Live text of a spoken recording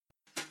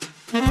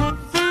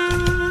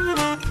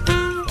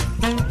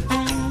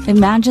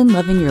Imagine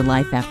living your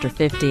life after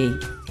 50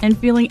 and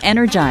feeling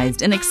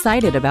energized and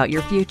excited about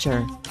your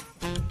future.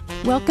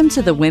 Welcome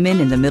to the Women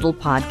in the Middle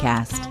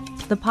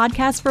podcast, the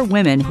podcast for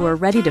women who are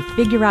ready to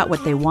figure out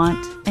what they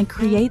want and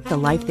create the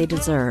life they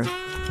deserve.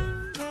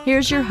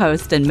 Here's your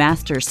host and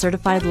master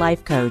certified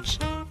life coach,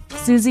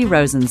 Susie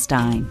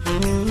Rosenstein.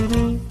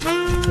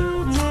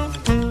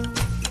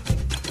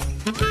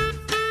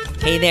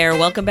 Hey there,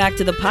 welcome back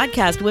to the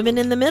podcast, Women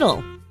in the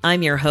Middle.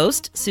 I'm your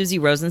host, Susie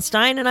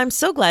Rosenstein, and I'm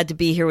so glad to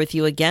be here with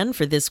you again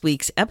for this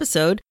week's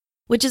episode,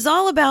 which is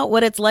all about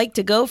what it's like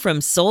to go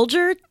from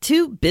soldier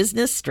to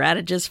business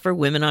strategist for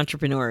women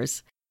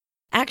entrepreneurs.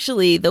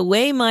 Actually, the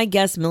way my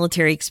guest's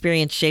military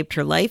experience shaped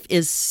her life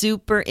is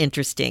super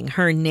interesting.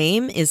 Her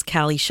name is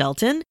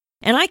Shelton,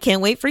 and I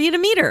can't wait for you to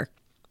meet her.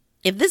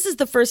 If this is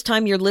the first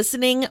time you're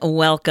listening,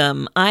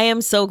 welcome. I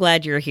am so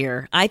glad you're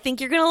here. I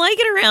think you're going to like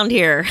it around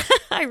here.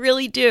 I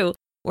really do.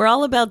 We're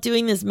all about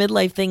doing this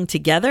midlife thing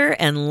together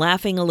and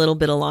laughing a little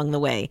bit along the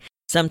way.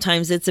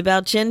 Sometimes it's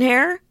about chin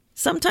hair.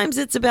 Sometimes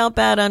it's about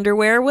bad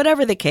underwear.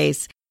 Whatever the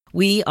case,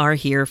 we are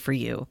here for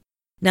you.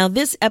 Now,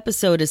 this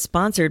episode is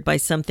sponsored by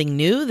something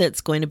new that's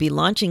going to be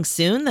launching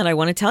soon that I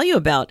want to tell you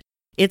about.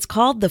 It's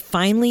called the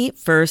Finally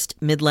First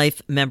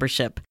Midlife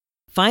Membership.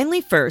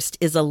 Finally First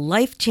is a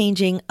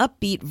life-changing,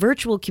 upbeat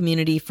virtual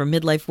community for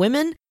midlife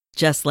women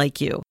just like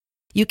you.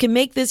 You can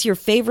make this your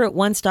favorite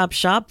one-stop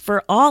shop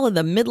for all of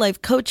the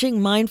midlife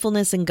coaching,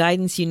 mindfulness, and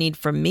guidance you need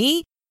from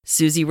me,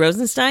 Susie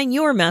Rosenstein,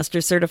 your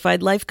Master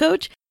Certified Life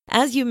Coach.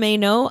 As you may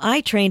know,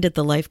 I trained at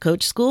the Life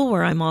Coach School,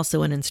 where I'm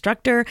also an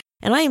instructor,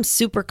 and I am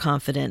super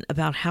confident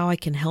about how I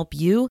can help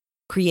you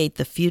create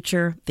the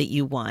future that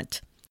you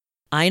want.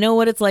 I know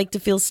what it's like to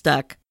feel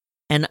stuck,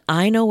 and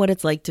I know what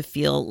it's like to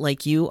feel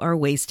like you are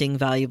wasting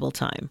valuable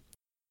time.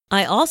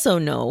 I also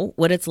know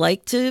what it's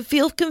like to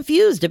feel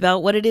confused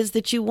about what it is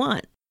that you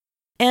want.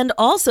 And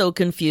also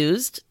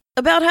confused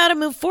about how to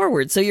move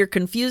forward. So you're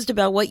confused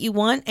about what you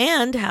want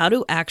and how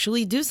to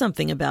actually do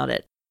something about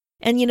it.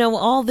 And you know,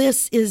 all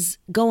this is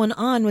going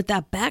on with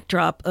that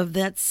backdrop of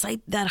that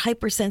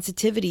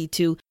hypersensitivity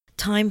to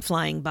time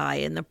flying by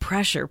and the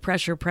pressure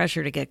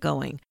to get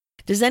going.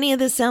 Does any of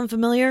this sound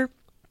familiar?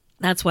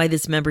 That's why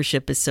this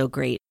membership is so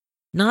great.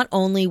 Not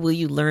only will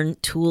you learn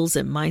tools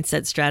and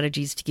mindset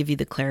strategies to give you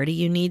the clarity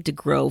you need to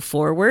grow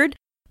forward,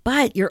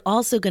 but you're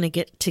also going to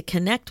get to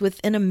connect with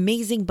an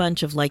amazing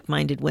bunch of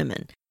like-minded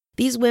women.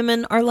 These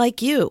women are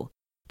like you.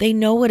 They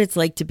know what it's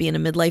like to be in a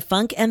midlife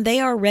funk, and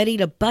they are ready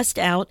to bust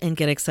out and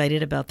get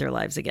excited about their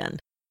lives again.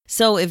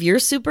 So if you're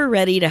super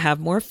ready to have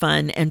more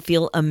fun and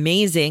feel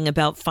amazing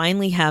about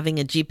finally having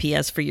a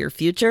GPS for your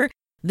future,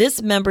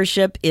 this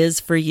membership is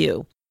for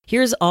you.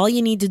 Here's all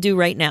you need to do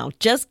right now.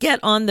 Just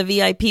get on the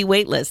VIP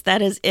waitlist.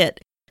 That is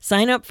it.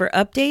 Sign up for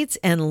updates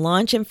and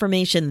launch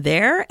information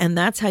there, and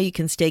that's how you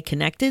can stay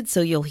connected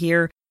so you'll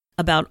hear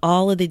about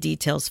all of the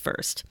details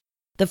first.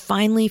 The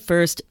Finally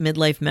First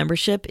Midlife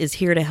Membership is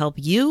here to help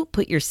you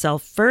put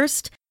yourself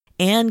first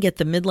and get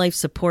the midlife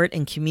support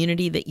and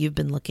community that you've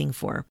been looking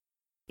for.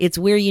 It's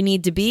where you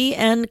need to be,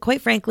 and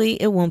quite frankly,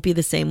 it won't be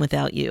the same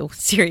without you.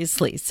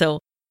 Seriously. So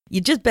you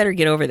just better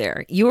get over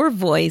there. Your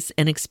voice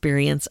and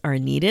experience are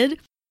needed.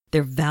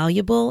 They're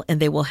valuable,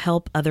 and they will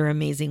help other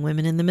amazing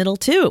women in the middle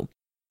too.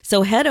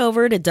 So head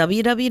over to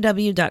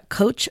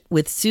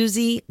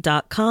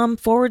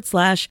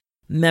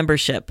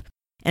www.coachwithsusie.com/membership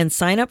and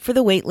sign up for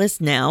the waitlist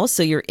now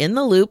so you're in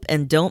the loop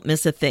and don't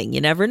miss a thing. You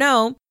never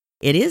know.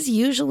 It is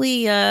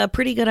usually a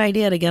pretty good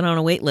idea to get on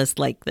a waitlist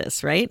like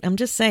this, right? I'm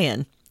just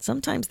saying.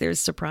 Sometimes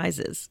there's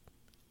surprises.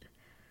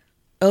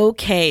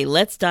 Okay,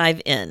 let's dive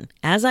in.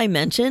 As I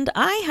mentioned,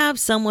 I have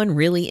someone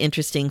really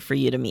interesting for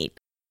you to meet.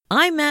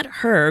 I met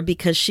her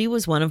because she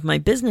was one of my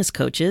business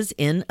coaches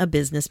in a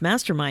business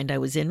mastermind I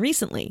was in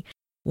recently.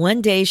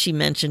 One day she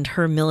mentioned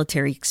her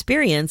military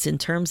experience in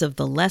terms of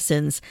the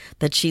lessons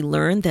that she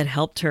learned that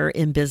helped her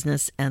in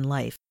business and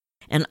life.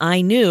 And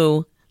I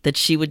knew that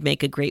she would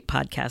make a great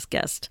podcast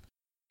guest.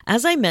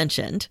 As I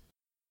mentioned,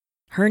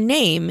 her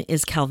name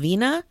is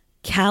Kalvina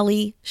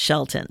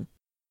Shelton.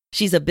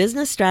 She's a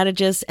business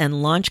strategist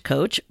and launch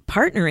coach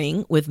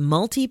partnering with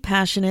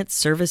multi-passionate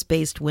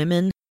service-based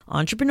women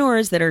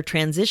entrepreneurs that are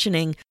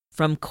transitioning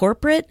from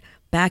corporate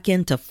back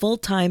into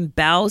full-time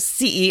BOW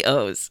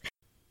CEOs.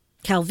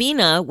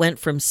 Kalvina went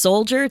from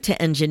soldier to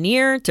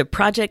engineer to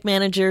project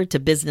manager to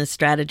business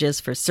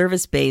strategist for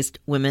service-based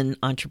women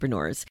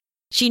entrepreneurs.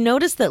 She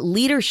noticed that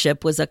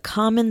leadership was a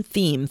common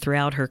theme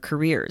throughout her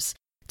careers.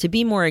 To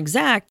be more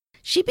exact,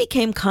 she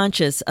became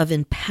conscious of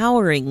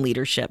empowering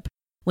leadership.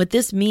 What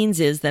this means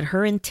is that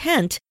her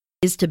intent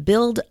is to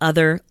build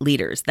other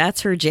leaders.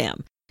 That's her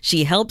jam.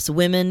 She helps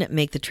women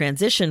make the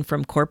transition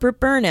from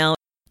corporate burnout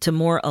to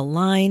more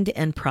aligned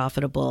and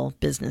profitable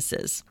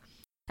businesses.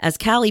 As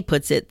Callie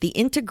puts it, the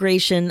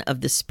integration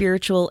of the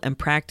spiritual and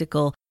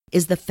practical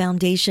is the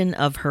foundation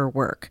of her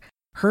work.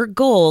 Her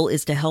goal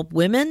is to help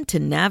women to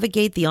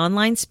navigate the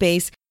online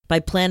space by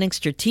planning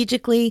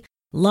strategically,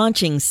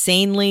 launching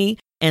sanely,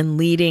 and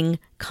leading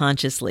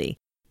consciously,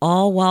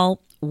 all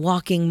while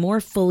walking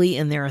more fully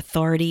in their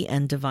authority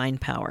and divine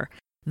power.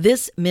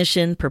 This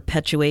mission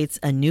perpetuates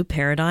a new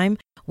paradigm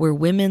where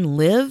women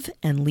live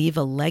and leave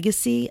a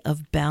legacy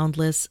of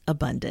boundless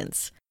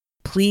abundance.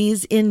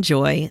 Please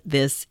enjoy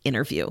this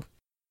interview.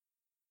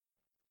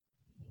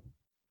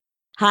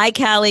 Hi,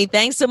 Callie.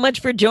 Thanks so much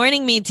for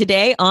joining me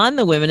today on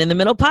the Women in the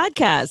Middle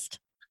podcast.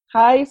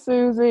 Hi,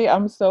 Susie.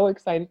 I'm so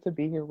excited to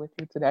be here with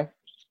you today.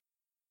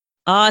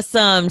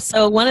 Awesome.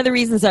 So one of the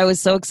reasons I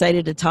was so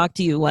excited to talk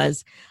to you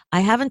was I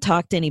haven't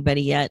talked to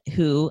anybody yet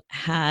who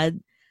had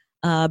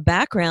a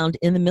background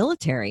in the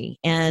military.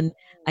 And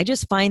I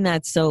just find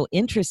that so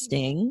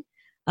interesting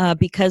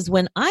because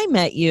when I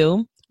met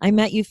you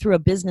through a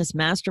business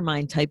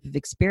mastermind type of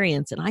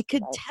experience. And I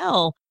could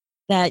tell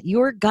that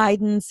your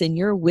guidance and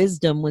your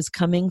wisdom was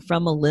coming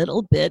from a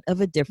little bit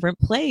of a different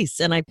place.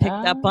 And I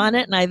picked up on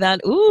it and I thought,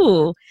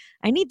 ooh,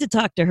 I need to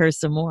talk to her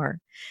some more.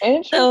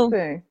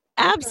 Interesting.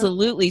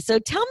 Absolutely. So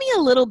tell me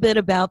a little bit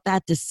about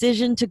that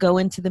decision to go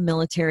into the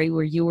military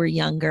where you were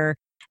younger.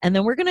 And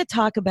then we're going to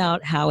talk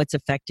about how it's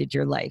affected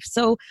your life.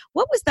 So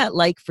what was that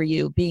like for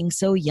you being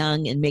so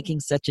young and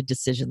making such a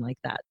decision like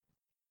that?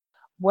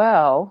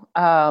 Well,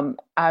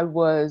 I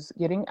was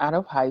getting out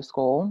of high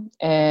school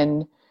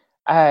and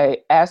I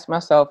asked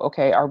myself,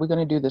 okay, are we going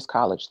to do this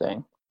college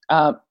thing?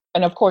 And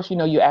of course,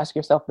 you ask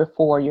yourself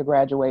before you're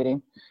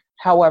graduating.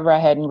 However, I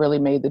hadn't really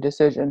made the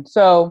decision.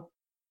 So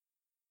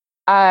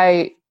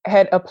I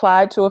had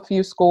applied to a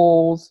few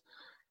schools,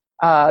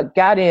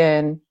 got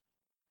in,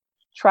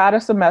 tried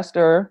a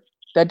semester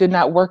that did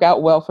not work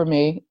out well for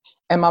me.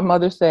 And my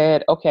mother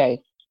said,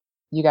 okay,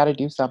 you got to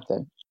do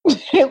something.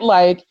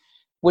 Like,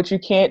 what you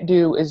can't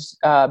do is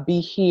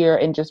be here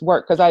and just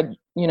work. Because I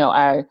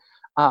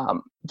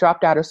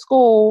dropped out of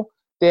school.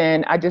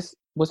 Then I just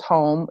was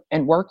home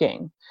and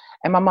working.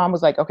 And my mom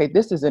was like, okay,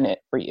 this isn't it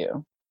for you.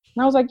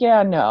 And I was like, yeah,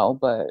 I know,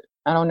 but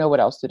I don't know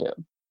what else to do.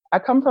 I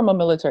come from a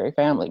military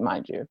family,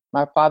 mind you.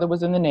 My father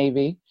was in the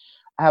Navy.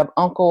 I have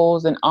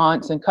uncles and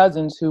aunts and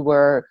cousins who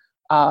were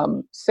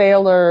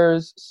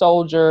sailors,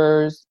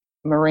 soldiers,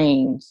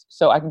 Marines.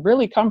 So I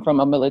really come from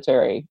a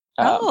military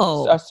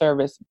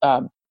service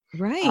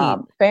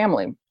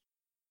family.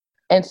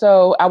 And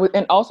so I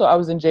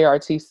was in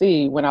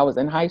JRTC when I was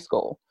in high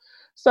school.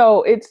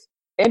 So it's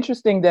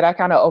interesting that I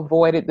kind of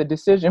avoided the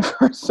decision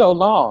for so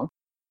long.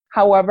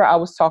 However, I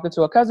was talking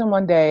to a cousin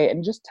one day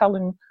and just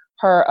telling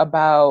her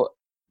about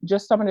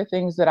just some of the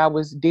things that I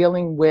was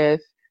dealing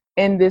with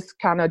in this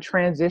kind of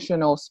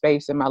transitional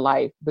space in my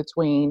life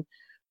between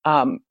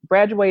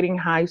graduating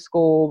high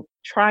school,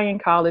 trying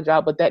college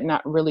out, but that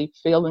not really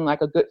feeling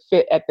like a good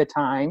fit at the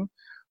time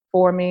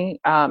for me.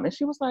 And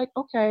she was like,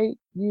 okay,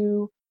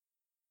 we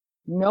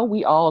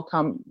all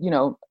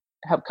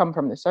have come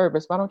from the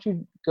service. Why don't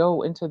you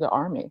go into the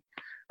Army?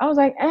 I was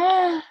like,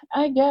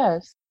 I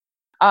guess.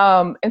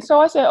 And so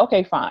I said,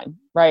 okay, fine,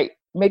 right.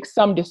 Make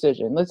some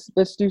decision.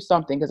 Let's do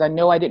something. Cause I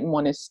know I didn't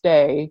want to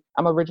stay.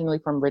 I'm originally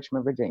from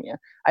Richmond, Virginia.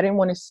 I didn't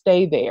want to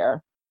stay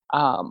there,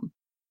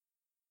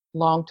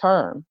 long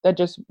term.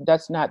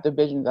 That's not the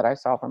vision that I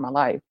saw for my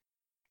life.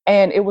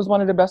 And it was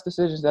one of the best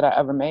decisions that I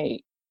ever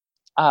made.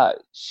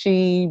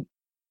 She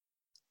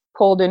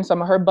pulled in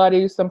some of her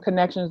buddies, some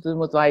connections, and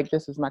was like,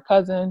 this is my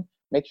cousin.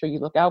 Make sure you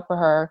look out for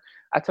her.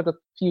 I took a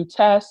few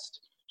tests.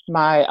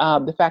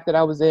 The fact that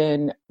I was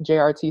in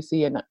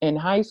JRTC in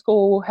high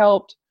school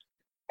helped.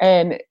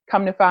 And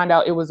come to find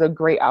out, it was a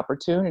great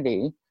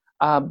opportunity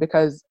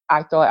because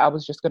I thought I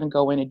was just going to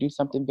go in and do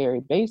something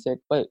very basic.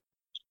 But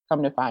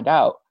come to find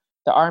out,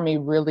 the Army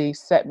really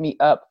set me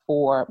up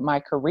for my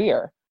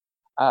career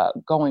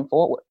going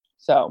forward.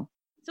 So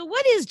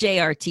what is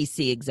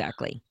JRTC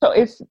exactly? So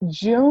it's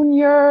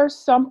junior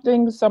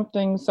something.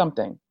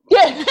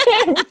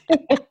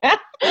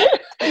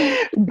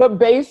 But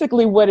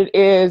basically what it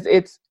is,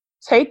 it's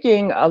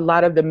taking a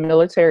lot of the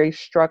military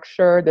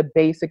structure, the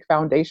basic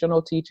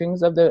foundational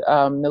teachings of the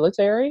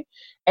military,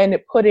 and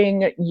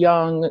putting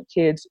young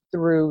kids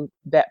through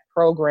that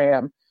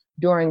program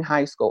during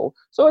high school.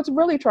 So it's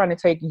really trying to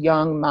take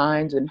young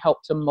minds and help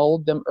to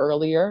mold them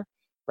earlier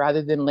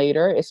rather than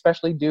later,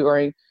 especially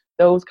during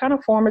those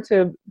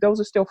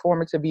are still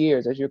formative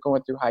years as you're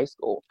going through high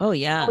school. Oh,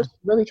 yeah. So it's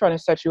really trying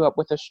to set you up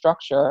with a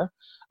structure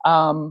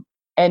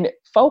and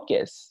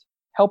focus,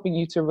 helping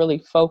you to really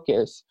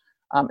focus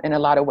in a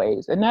lot of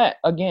ways. And that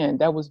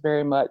was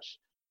very much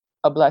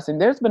a blessing.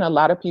 There's been a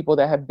lot of people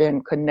that have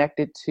been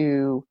connected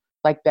to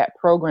like that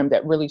program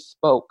that really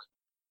spoke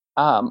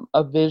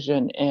a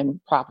vision and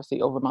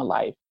prophecy over my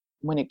life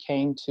when it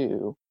came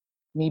to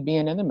me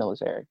being in the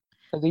military.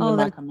 Because even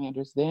my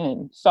commanders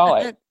then saw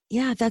it.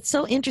 Yeah, that's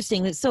so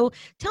interesting. So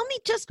tell me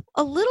just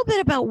a little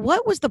bit about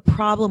what was the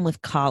problem with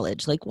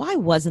college? Like, why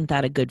wasn't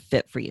that a good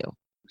fit for you?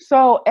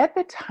 So at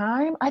the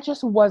time, I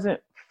just wasn't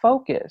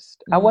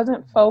focused. I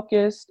wasn't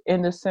focused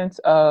in the sense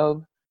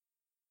of,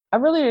 I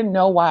really didn't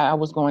know why I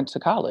was going to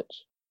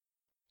college.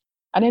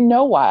 I didn't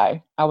know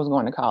why I was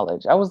going to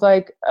college. I was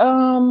like,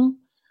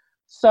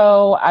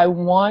 so I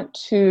want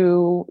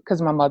to,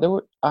 because my mother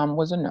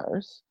was a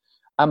nurse.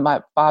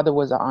 My father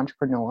was an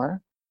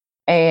entrepreneur.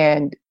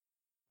 And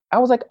I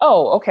was like,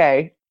 oh,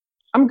 okay,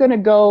 I'm going to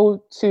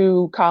go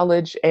to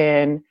college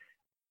and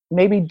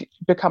maybe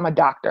become a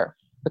doctor,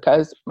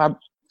 because my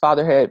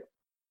father had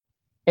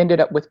ended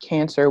up with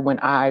cancer when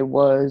I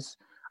was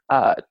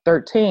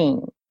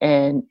 13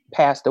 and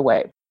passed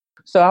away.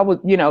 So I was,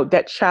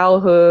 that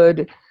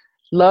childhood,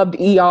 loved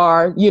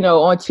ER,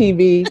 on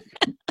TV,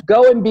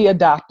 go and be a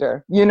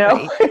doctor,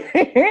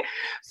 Right.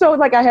 So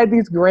like I had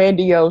these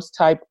grandiose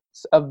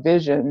types of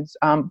visions,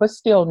 but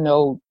still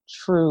no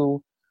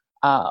true,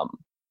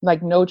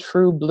 no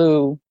true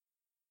blue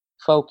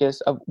focus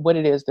of what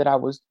it is that I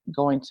was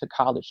going to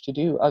college to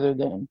do other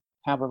than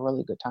have a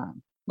really good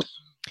time.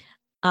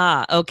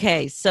 Ah,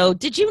 okay. So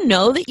did you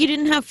know that you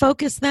didn't have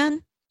focus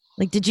then?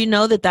 Like, did you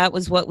know that that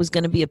was what was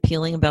going to be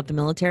appealing about the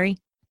military?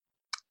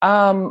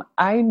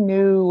 I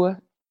knew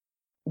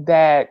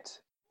that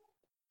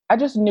I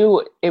just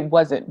knew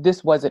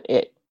this wasn't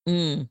it.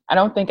 Mm. I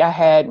don't think I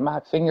had my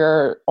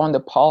finger on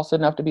the pulse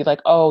enough to be like,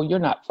 oh, you're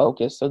not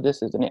focused, so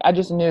this isn't it. I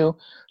just knew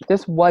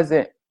this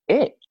wasn't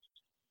it.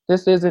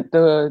 This isn't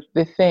the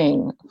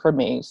thing for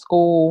me.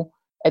 School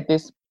at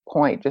this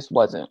point just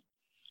wasn't.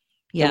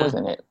 It Yeah.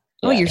 wasn't it.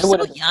 Oh, Yeah, you're it so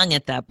would've- young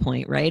at that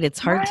point, right? It's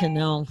hard to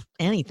know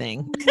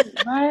anything.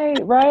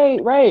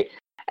 Right.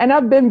 And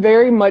I've been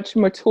very much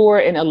mature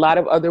in a lot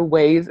of other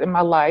ways in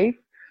my life.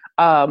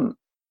 And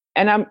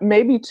I'm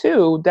maybe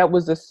too, that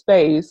was a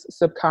space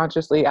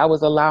subconsciously I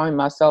was allowing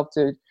myself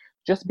to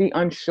just be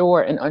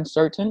unsure and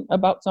uncertain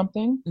about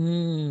something.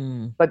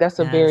 Mm, But that's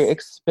a very yes.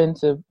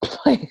 expensive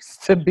place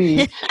to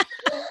be.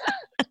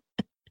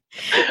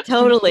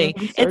 Totally.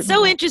 It's so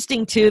Uncertain.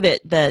 interesting too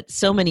that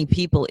so many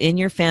people in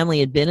your family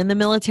had been in the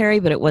military,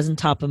 but it wasn't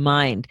top of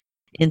mind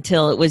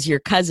until it was your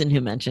cousin who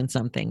mentioned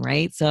something,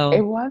 right? So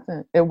It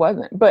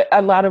wasn't. But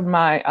a lot of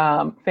my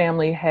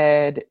family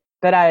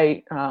that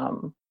I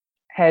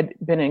had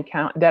that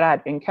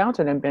I'd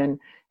encountered and been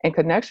in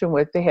connection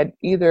with, they had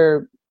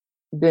either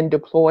been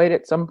deployed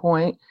at some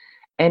point,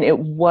 and it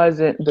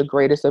wasn't the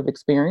greatest of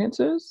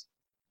experiences,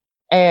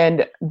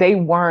 and they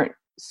weren't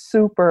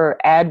super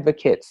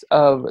advocates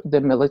of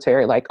the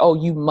military, like, oh,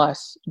 you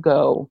must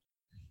go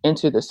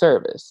into the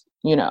service.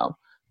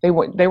 They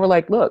were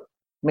like, look,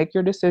 make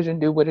your decision,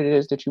 do what it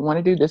is that you want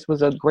to do. This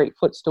was a great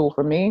footstool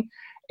for me.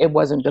 It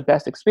wasn't the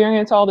best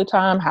experience all the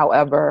time.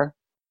 However,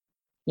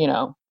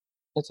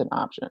 it's an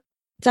option.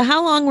 so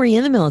how long were you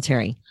in the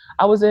military?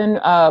 I was in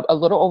a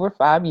little over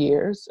 5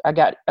 years. I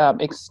got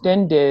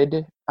extended.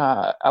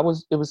 It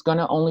was going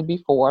to only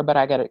be 4, but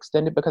I got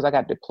extended because I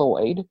got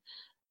deployed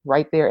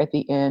right there at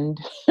the end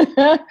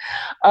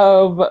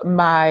of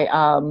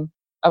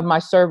my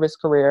service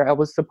career. I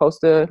was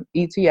supposed to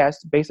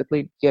ETS,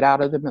 basically get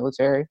out of the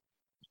military.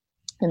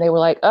 And they were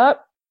like,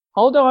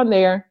 hold on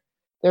there.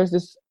 There's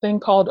this thing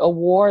called a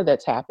war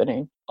that's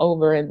happening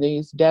over in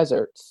these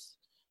deserts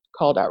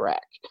called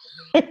Iraq.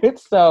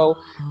 So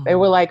they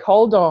were like,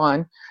 hold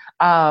on.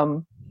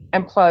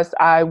 And plus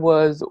I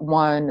was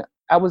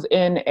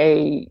in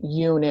a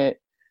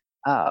unit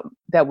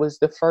that was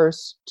the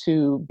first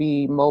to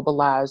be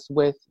mobilized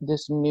with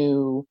this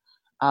new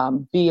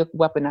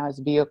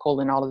weaponized vehicle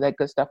and all of that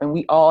good stuff. And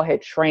we all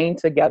had trained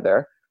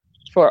together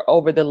for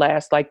over the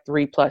last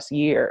 3+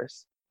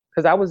 years.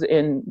 Because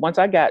once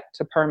I got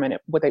to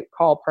permanent, what they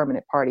call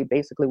permanent party,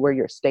 basically where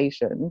you're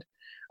stationed,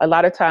 a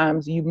lot of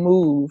times you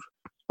move,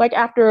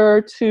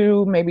 after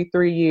 2, maybe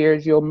 3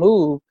 years, you'll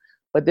move.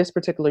 But this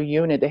particular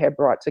unit they had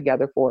brought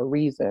together for a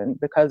reason,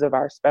 because of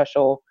our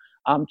special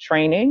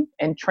training,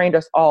 and trained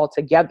us all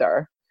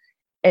together.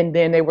 And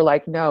then they were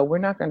like, no, we're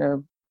not going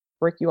to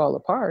break you all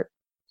apart.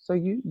 So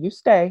you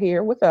stay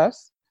here with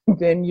us,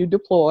 then you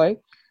deploy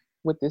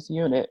with this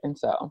unit. And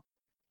so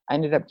I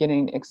ended up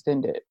getting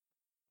extended.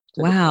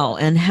 Wow.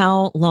 And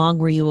how long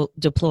were you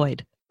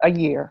deployed? A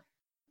year.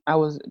 I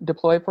was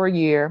deployed for a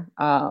year.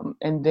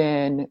 And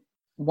then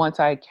once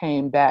I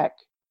came back,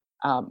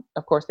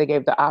 of course, they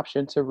gave the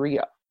option to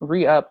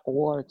re-up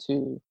or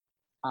to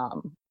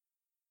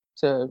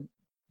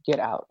get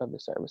out of the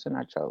service. And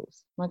I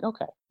chose. I'm like,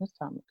 okay, it's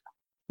time to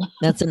go.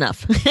 That's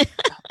enough.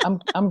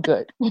 I'm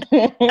good.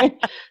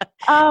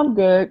 I'm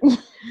good.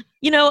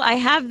 I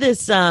have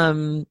this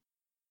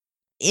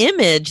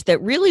image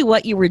that really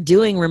what you were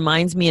doing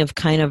reminds me of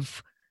kind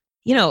of,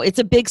 it's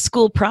a big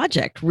school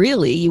project,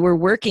 really. You were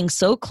working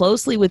so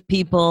closely with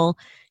people.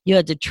 You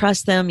had to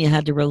trust them. You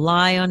had to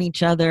rely on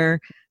each other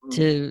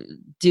to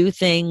do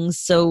things.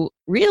 So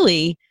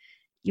really,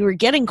 you were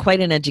getting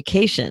quite an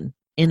education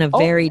in a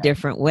very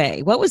different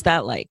way. What was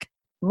that like?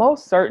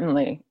 Most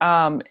certainly.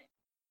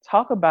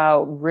 Talk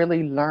about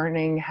really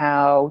learning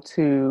how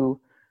to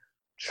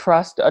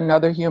trust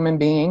another human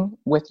being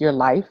with your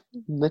life,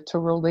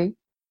 literally,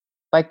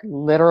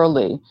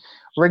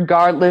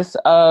 regardless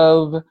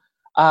of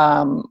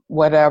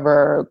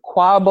whatever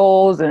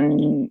quabbles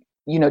and,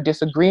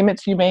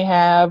 disagreements you may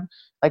have.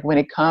 When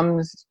it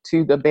comes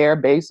to the bare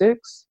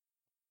basics,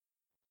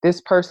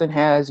 this person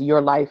has your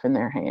life in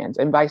their hands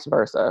and vice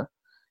versa.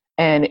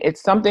 And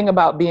it's something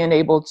about being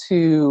able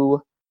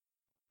to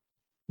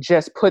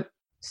just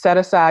set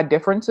aside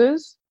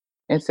differences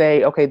and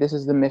say, okay, this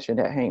is the mission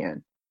at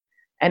hand.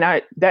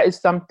 that is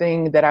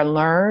something that I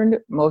learned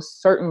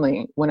most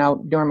certainly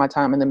during my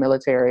time in the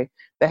military,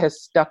 that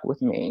has stuck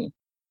with me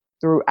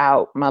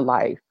throughout my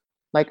life.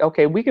 Like,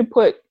 okay, we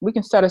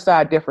can set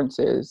aside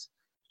differences,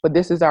 but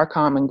this is our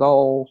common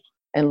goal,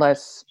 and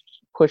let's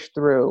push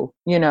through,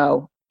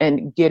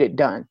 and get it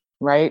done.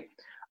 Right.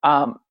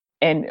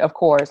 And of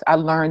course, I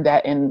learned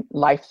that in a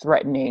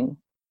life-threatening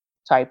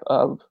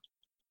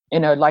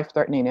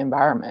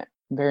environment,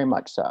 very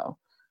much so.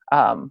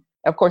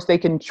 Of course, they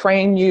can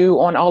train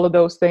you on all of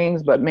those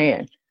things, but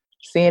man,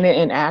 seeing it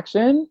in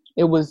action,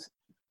 it was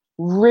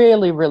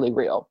really, really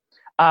real.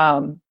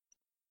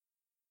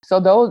 So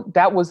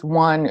that was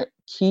one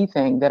key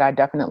thing that I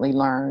definitely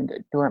learned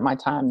during my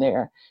time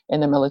there in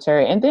the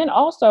military. And then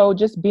also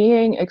just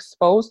being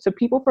exposed to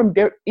people from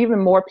even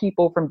more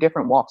people from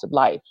different walks of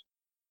life,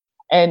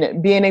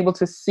 and being able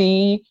to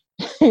see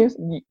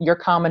your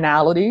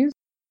commonalities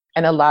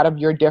and a lot of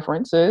your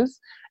differences,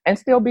 and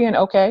still being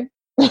okay.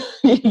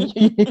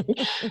 And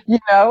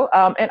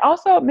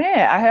also,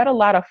 man, I had a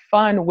lot of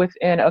fun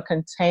within a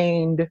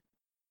contained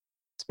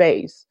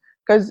space.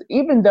 Because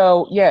even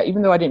though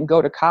I didn't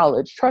go to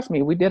college, trust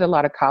me, we did a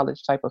lot of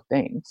college type of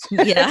things.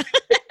 Yeah.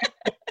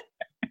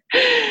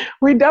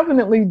 We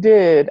definitely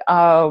did.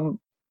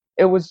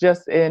 It was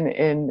just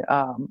in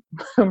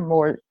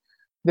more,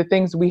 the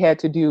things we had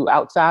to do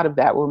outside of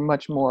that were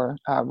much more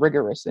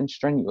rigorous and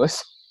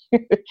strenuous.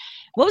 What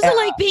was it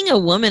like being a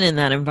woman in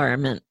that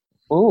environment?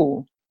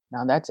 Ooh,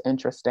 now that's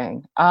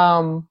interesting.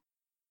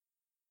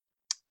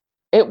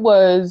 It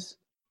was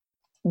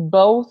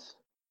both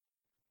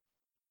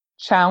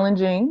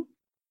challenging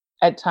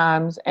at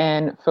times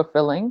and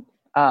fulfilling,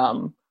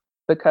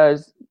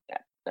 because,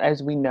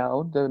 as we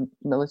know, the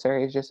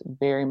military is just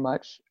very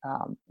much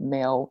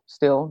male,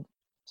 still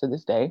to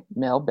this day,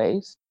 male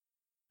based.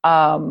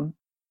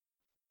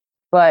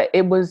 But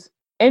it was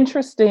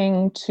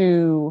interesting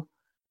to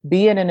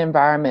be in an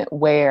environment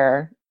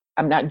where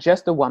I'm not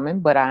just a woman,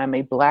 but I am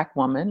a Black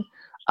woman.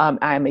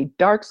 I am a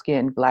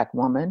dark-skinned Black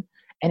woman.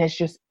 And it's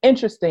just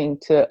interesting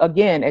to,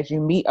 again, as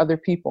you meet other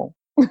people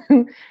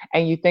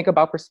and you think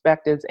about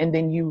perspectives, and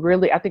then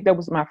I think that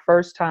was my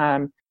first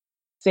time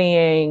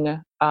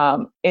seeing,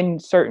 in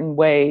certain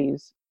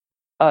ways,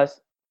 a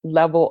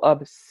level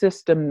of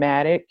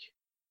systematic,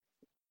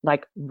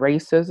 like,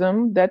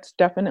 racism that's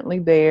definitely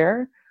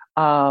there,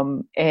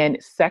 and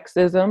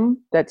sexism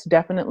that's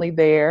definitely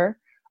there,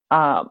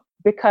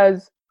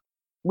 because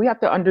we have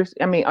to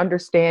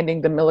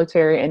understanding the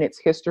military and its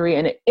history,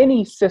 and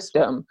any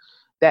system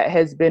that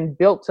has been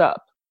built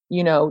up,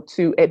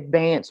 to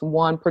advance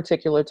one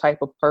particular type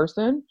of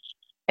person,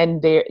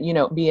 and there,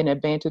 be an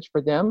advantage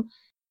for them.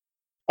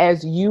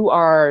 As you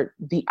are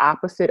the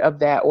opposite of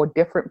that or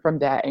different from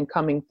that and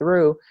coming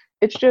through,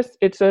 it's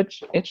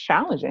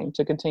challenging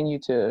to continue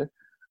to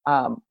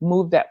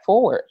move that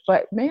forward.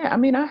 But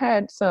man, I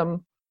had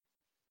some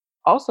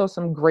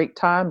great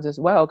times as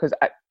well, because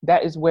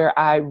that is where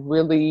I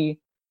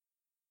really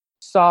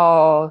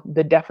saw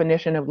the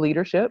definition of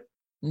leadership.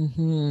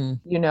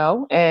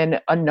 Mm-hmm. And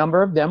a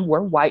number of them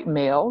were white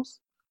males,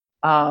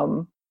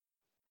 and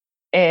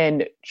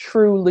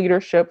true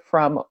leadership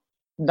from,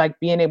 like,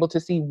 being able to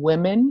see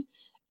women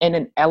in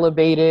an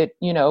elevated,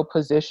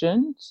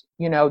 positions,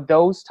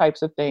 those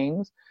types of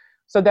things.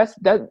 So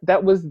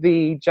that was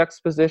the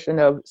juxtaposition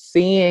of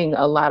seeing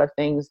a lot of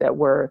things that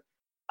were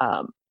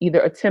either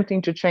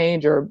attempting to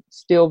change or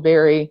still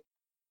very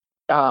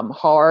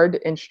hard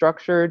and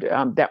structured,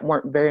 that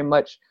weren't very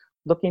much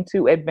looking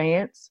to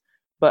advance,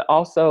 but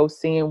also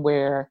seeing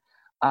where,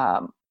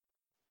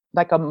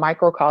 like, a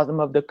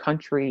microcosm of the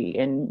country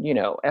and,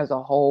 as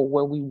a whole,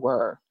 where we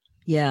were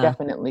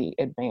definitely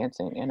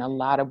advancing in a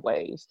lot of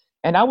ways.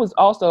 And I was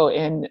also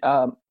in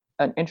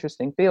an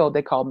interesting field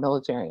they call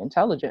military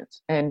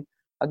intelligence. And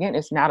again,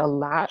 it's not a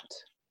lot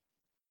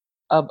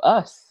of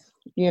us,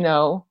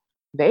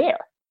 there.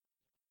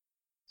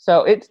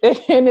 So I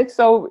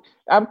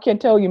can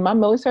tell you, my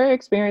military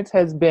experience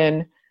has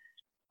been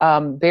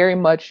very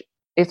much,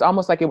 it's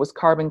almost like it was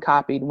carbon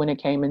copied when I,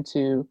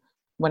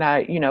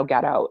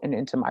 got out and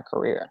into my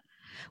career.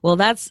 Well,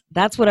 that's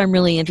what I'm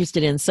really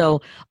interested in.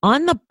 So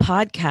on the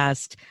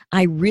podcast,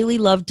 I really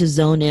love to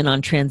zone in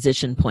on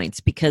transition points,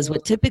 because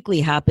what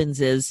typically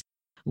happens is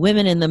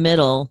women in the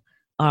middle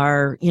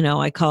are,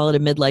 I call it a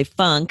midlife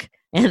funk,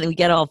 and we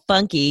get all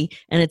funky,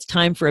 and it's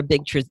time for a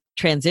big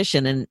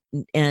transition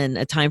and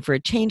a time for a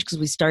change, because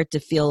we start to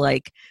feel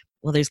like,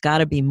 well, there's got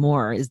to be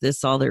more. Is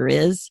this all there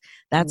is?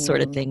 That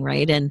sort of thing,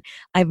 right? And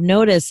I've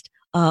noticed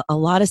a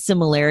lot of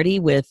similarity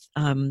with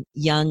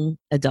young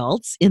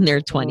adults in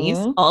their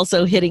 20s,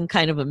 also hitting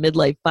kind of a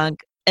midlife funk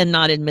and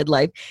not in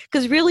midlife,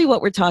 because really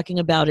what we're talking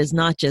about is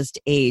not just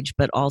age,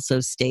 but also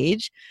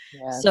stage.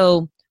 Yes.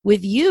 So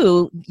with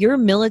you, your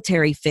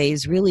military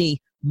phase really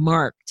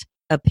marked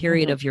a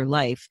period of your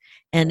life.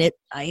 And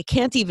I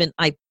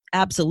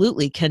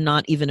absolutely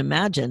cannot even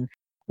imagine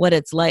what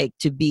it's like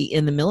to be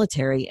in the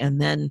military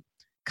and then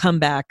come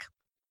back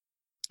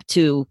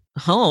to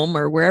home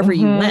or wherever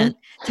you Mm-hmm. went.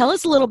 Tell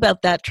us a little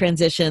about that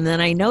transition.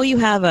 And I know you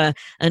have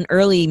an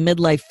early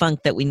midlife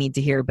funk that we need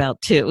to hear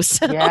about too.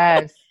 So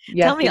Yes, tell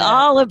yes, me yes.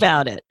 all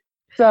about it.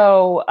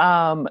 So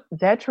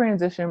that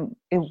transition,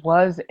 it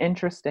was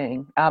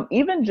interesting.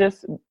 Even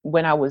just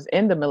when I was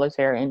in the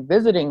military and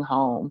visiting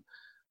home,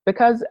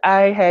 because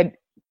I had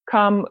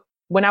come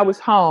when I was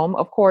home.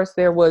 Of course,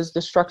 there was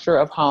the structure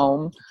of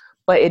home,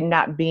 but it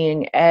not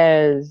being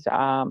as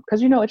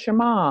because it's your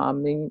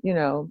mom,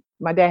 and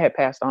my dad had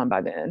passed on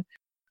by then,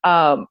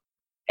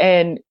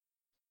 and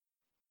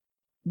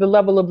the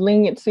level of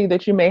leniency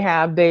that you may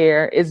have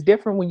there is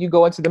different when you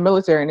go into the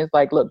military and it's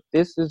like, look,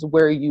 this is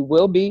where you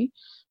will be.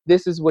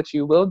 This is what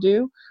you will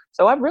do.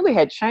 So I really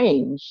had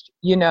changed,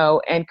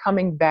 and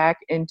coming back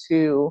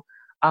into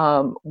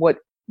what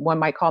one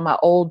might call my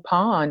old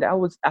pond,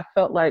 I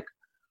felt like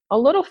a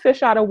little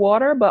fish out of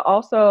water, but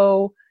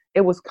also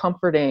it was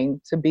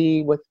comforting to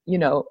be with,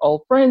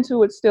 old friends who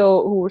were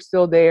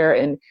still there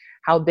and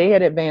how they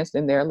had advanced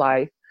in their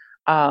life,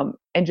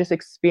 and just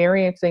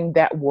experiencing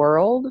that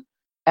world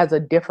as a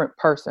different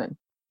person.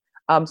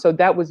 So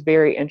that was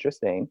very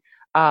interesting.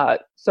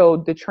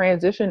 So the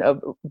transition of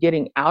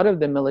getting out of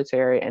the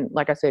military, and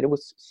like I said, it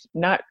was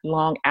not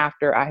long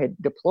after I had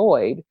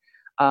deployed,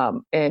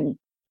 and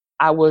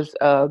I was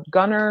a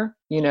gunner,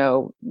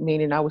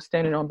 meaning I was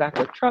standing on back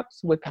of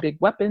trucks with big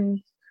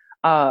weapons.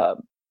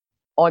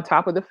 On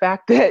top of the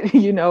fact that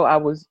I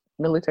was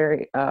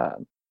military,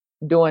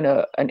 doing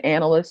an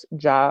analyst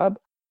job.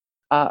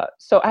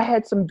 So I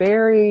had some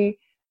very,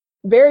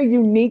 very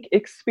unique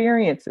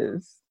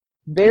experiences.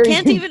 I Very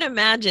can't even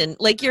imagine,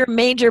 like you're a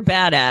major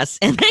badass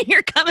and then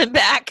you're coming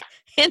back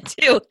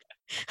into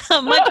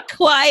a much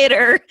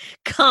quieter,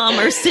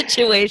 calmer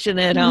situation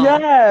at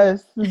home.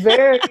 yes,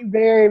 very,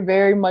 very,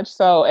 very much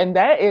so. And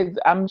that is,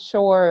 I'm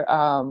sure,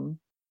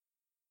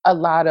 a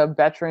lot of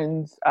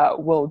veterans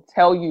will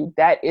tell you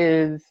that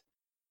is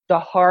the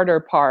harder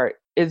part,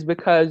 is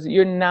because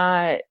you're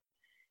not.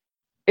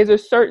 Is a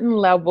certain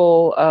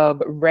level of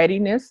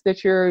readiness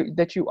that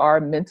you are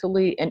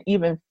mentally and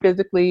even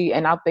physically,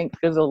 and I think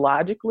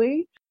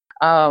physiologically,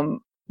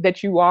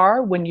 that you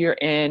are when you're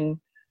in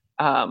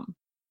um,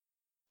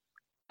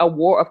 a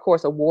war, of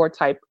course, a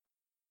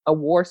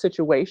war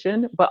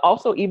situation, but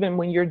also even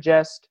when you're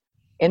just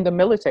in the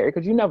military,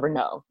 because you never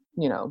know,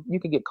 you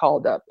could get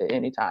called up at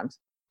any time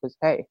because,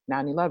 hey,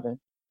 9/11,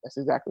 that's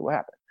exactly what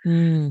happened.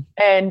 Mm,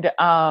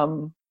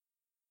 And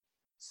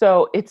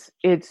so it's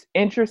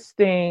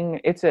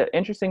interesting. It's an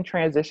interesting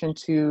transition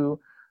to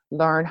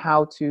learn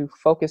how to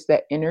focus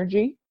that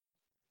energy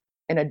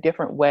in a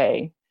different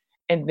way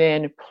and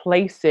then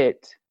place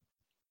it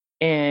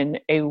in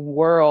a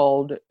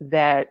world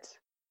that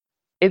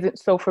isn't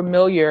so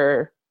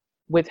familiar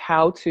with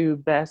how to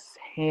best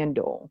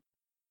handle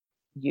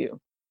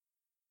you,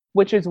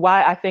 which is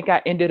why I think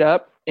I ended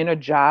up in a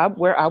job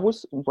where I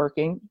was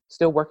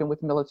still working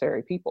with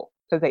military people,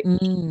 because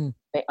mm.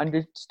 they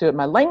understood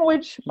my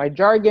language, my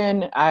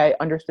jargon. I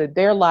understood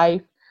their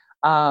life.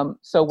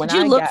 So when Did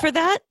you I look got, for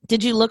that?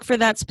 Did you look for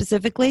that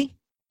specifically?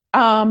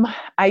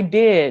 I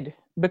did,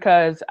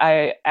 because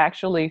I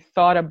actually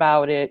thought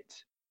about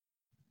it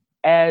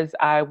as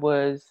I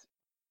was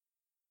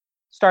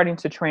starting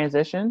to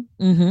transition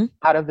Mm-hmm.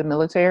 out of the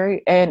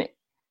military. And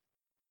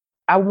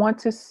I want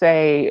to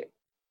say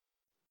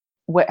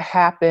what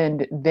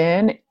happened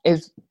then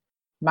is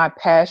my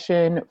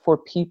passion for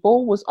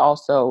people was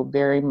also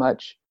very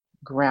much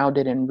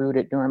grounded and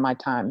rooted during my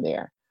time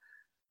there.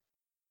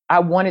 I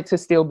wanted to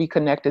still be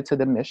connected to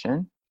the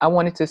mission. I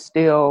wanted to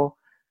still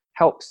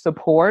help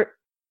support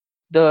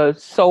the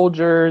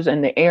soldiers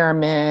and the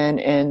airmen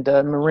and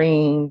the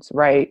Marines,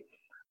 right?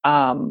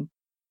 Um,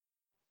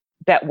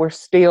 that were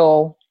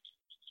still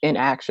in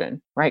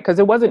action, right? Because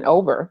it wasn't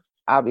over,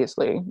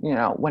 obviously,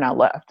 when I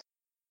left.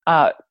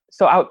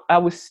 So I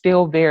was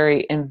still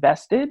very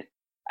invested.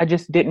 I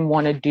just didn't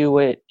want to do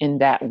it in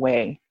that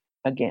way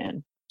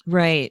again.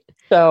 Right.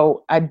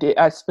 So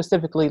I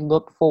specifically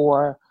looked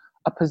for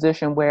a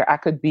position where I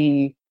could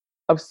be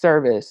of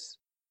service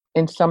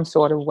in some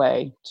sort of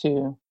way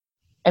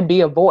and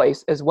be a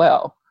voice as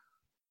well.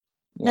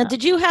 Now, Yeah.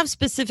 did you have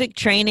specific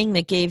training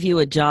that gave you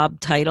a job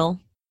title,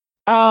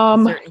 a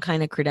Um, certain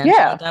kind of credential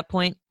yeah, at that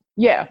point?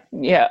 yeah,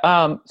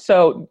 yeah.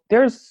 So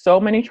there's so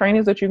many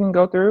trainings that you can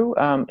go through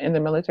in the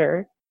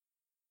military.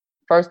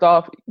 First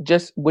off,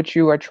 just what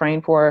you are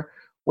trained for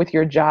with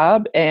your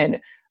job. And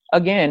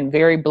again,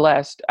 very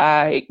blessed.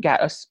 I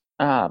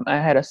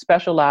had a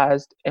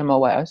specialized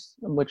MOS,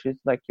 which is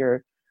like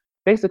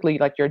basically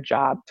like your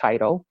job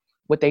title.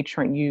 What they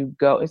train you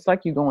go, it's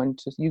like you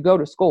go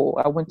to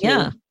school. I went to,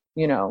 Yeah.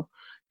 you know,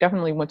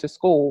 definitely went to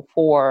school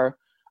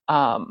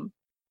um,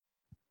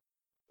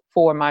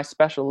 for my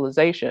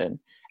specialization.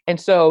 And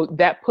so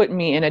that put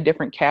me in a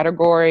different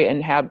category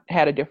and have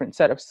had a different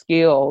set of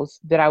skills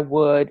that I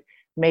would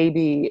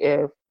maybe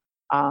if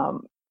I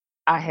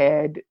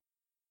had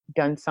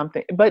done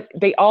something. But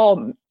it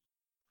all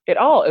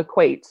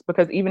equates,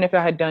 because even if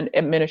I had done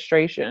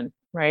administration,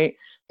 right,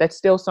 that's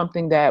still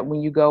something that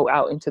when you go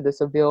out into the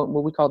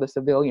what we call the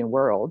civilian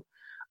world,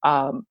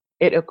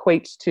 it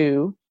equates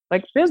to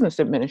like business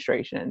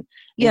administration. And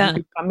you Yeah.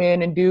 could come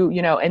in and do,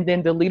 and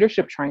then the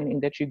leadership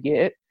training that you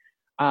get,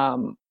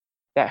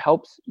 that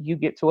helps you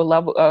get to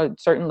a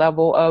certain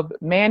level of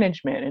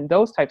management and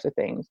those types of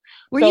things.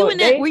 Were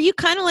you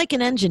kind of like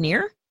an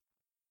engineer?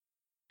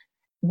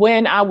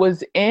 When I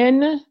was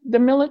in the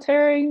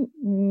military,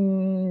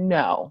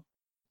 no.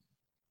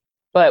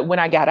 But when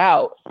I got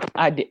out,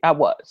 I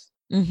was.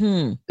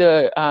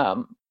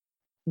 Mm-hmm.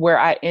 Where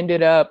I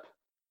ended up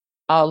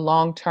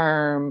long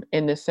term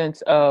in the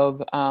sense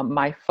of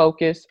my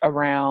focus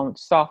around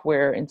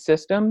software and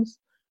systems.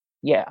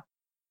 Yeah,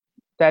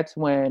 that's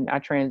when I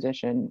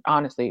transitioned,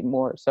 honestly,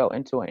 more so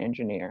into an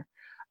engineer.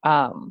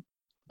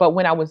 But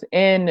when I was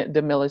in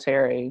the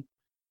military,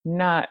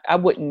 I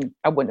wouldn't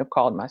have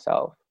called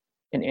myself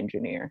an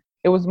engineer.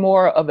 It was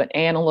more of an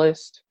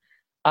analyst,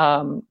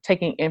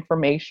 taking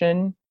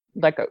information.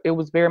 It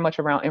was very much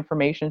around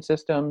information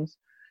systems,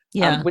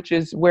 Yeah. which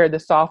is where the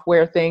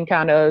software thing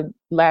kind of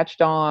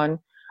latched on,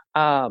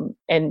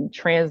 and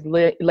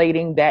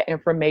translating that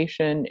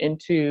information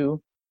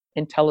into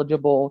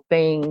intelligible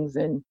things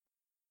and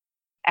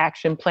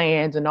action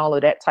plans and all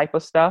of that type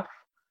of stuff.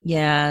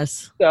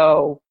 Yes.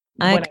 So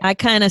I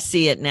kind of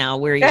see it now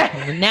where you're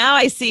coming. Now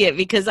I see it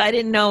because I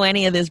didn't know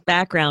any of this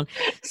background.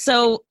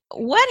 So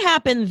what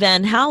happened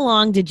then? How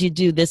long did you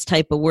do this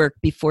type of work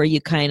before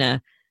you kind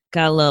of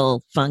got a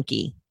little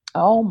funky?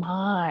 Oh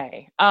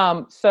my.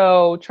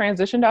 So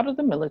transitioned out of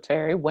the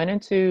military, went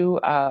into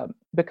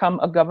become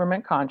a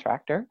government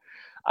contractor,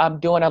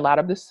 doing a lot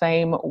of the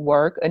same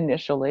work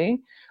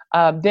initially.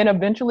 Then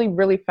eventually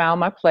really found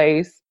my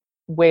place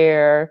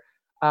where,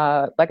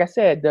 like I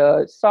said,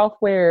 the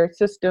software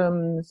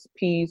systems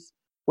piece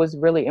was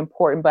really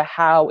important, but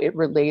how it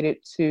related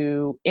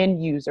to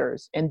end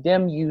users and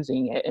them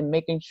using it and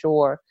making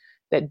sure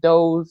that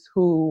those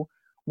who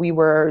we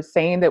were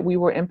saying that we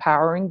were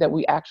empowering, that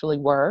we actually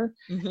were.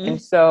 Mm-hmm.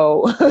 And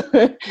so,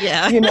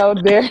 yeah,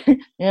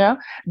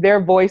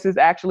 their voices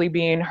actually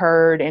being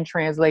heard and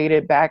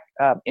translated back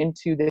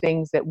into the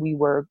things that we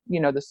were,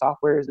 the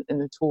softwares and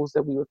the tools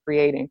that we were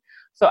creating.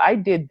 So I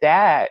did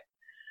that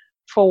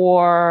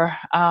for,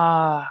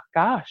 about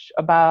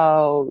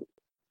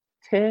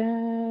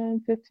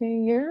 10,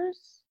 15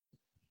 years.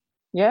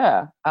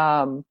 Yeah.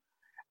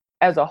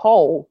 As a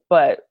whole,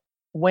 but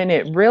when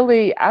it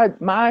really,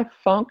 my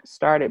funk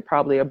started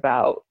probably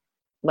about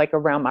like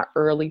around my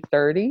early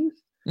 30s,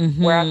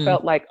 mm-hmm. where I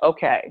felt like,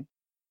 okay,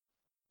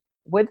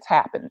 what's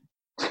happened?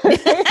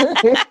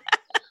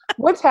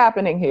 What's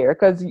happening here?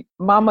 Because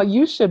mama,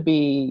 you should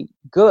be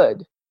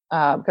good.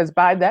 Because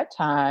by that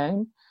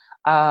time,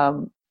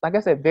 like I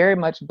said, very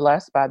much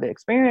blessed by the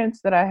experience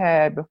that I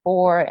had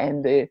before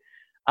and the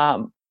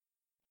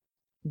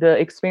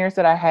experience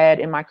that I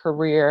had in my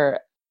career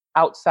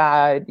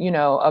outside,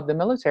 of the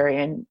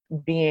military and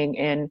being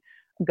in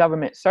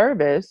government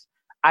service.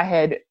 I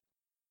had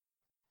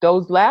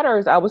those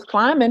ladders I was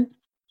climbing.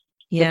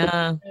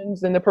 Yeah.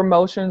 And the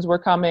promotions were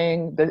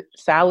coming, the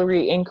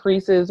salary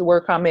increases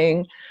were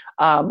coming,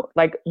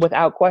 like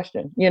without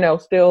question,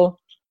 still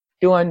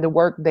doing the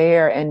work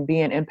there and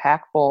being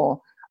impactful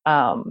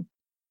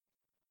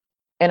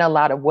in a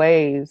lot of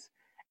ways.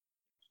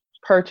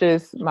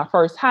 Purchased my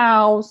first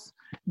house,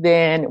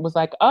 then it was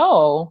like,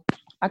 oh,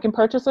 I can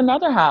purchase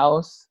another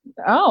house.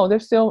 Oh, they're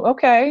still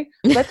okay.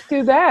 Let's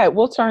do that.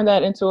 We'll turn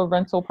that into a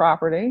rental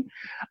property.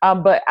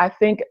 But I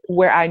think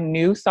where I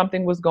knew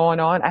something was going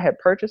on, I had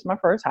purchased my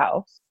first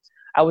house.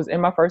 I was in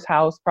my first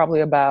house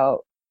probably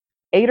about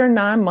 8 or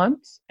 9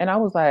 months. And I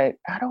was like,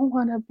 I don't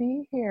want to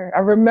be here. I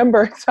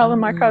remember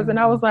telling my cousin,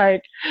 I was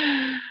like,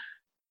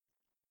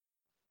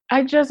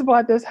 I just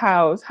bought this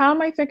house. How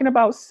am I thinking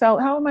about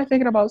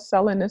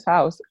selling this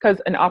house?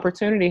 Because an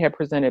opportunity had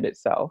presented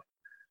itself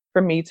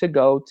for me to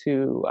go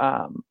to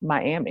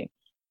Miami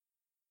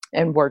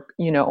and work,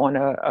 on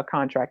a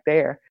contract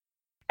there.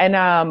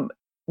 And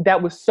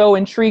that was so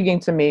intriguing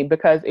to me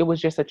because it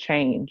was just a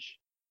change.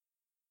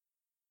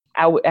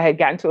 I had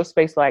gotten to a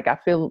space like I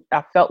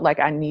felt like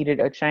I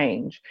needed a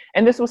change.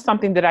 And this was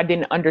something that I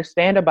didn't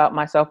understand about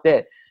myself,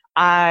 that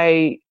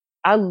I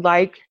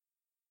like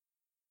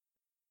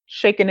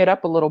shaking it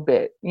up a little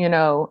bit,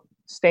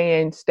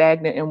 staying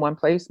stagnant in one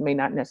place may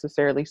not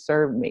necessarily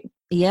serve me.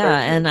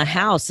 Yeah, and a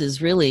house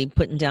is really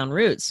putting down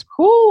roots.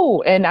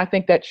 Ooh, and I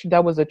think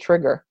that was a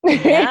trigger.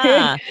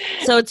 Yeah.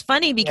 So it's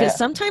funny because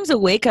sometimes a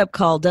wake-up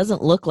call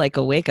doesn't look like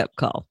a wake-up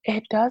call.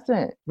 It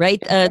doesn't.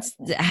 Right?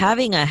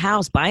 Having a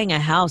house, buying a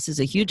house is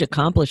a huge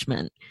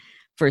accomplishment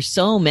for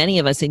so many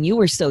of us. And you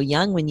were so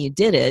young when you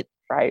did it.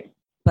 Right.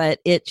 But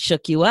it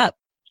shook you up.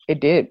 It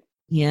did.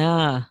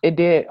 Yeah. It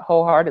did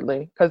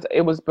wholeheartedly, because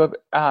it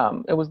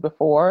was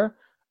before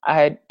I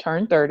had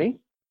turned 30.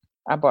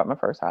 I bought my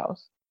first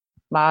house.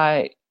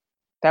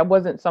 That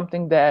wasn't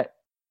something that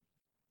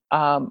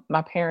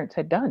my parents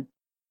had done.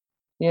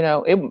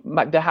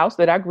 The house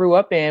that I grew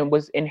up in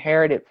was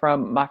inherited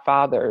from my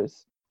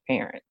father's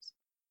parents.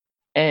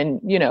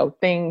 And,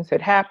 things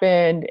had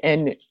happened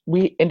and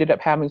we ended up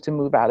having to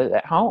move out of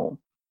that home.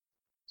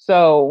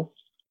 So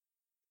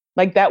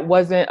like that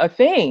wasn't a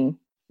thing,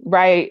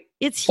 right?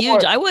 It's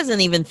huge. I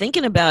wasn't even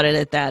thinking about it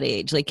at that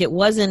age. Like it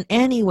wasn't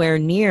anywhere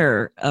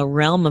near a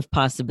realm of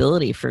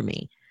possibility for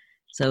me.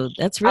 So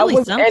that's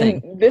really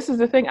something. And this is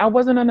the thing. I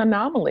wasn't an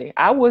anomaly.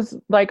 I was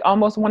like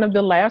almost one of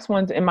the last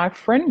ones in my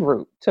friend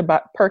group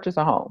to purchase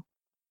a home.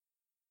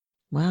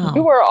 Wow. We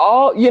were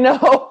all,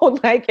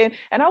 like, and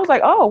I was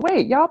like, oh,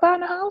 wait, y'all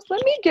buying a house?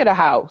 Let me get a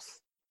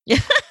house.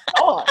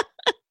 Oh,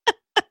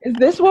 is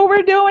this what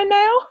we're doing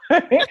now?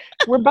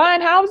 We're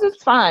buying houses?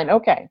 Fine.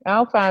 Okay.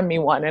 I'll find me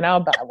one and I'll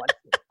buy one.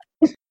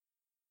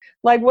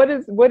 Like, what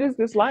is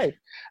this life?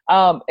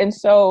 And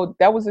so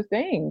that was the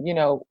thing,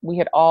 we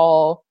had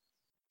all,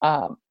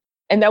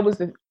 and that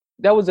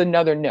was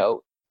another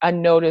note. I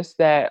noticed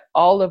that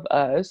all of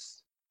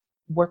us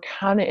were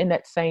kind of in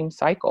that same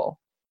cycle.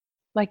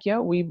 Like,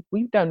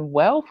 we've done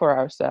well for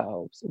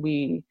ourselves.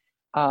 We're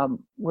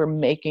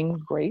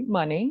making great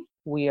money.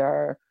 We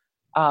are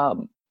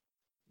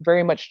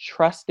very much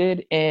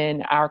trusted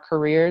in our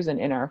careers and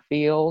in our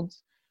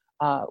fields.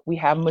 We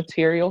have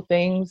material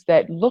things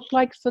that look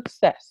like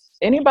success.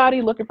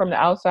 Anybody looking from the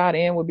outside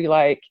in would be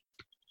like,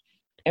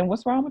 and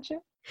what's wrong with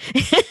you?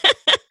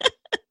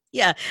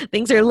 Yeah,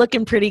 things are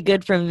looking pretty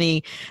good from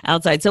the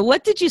outside. So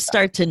what did you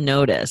start to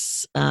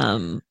notice?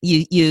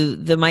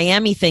 The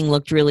Miami thing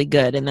looked really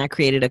good and that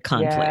created a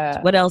conflict.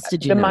 Yeah. What else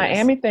did you notice? The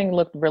Miami thing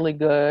looked really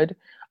good.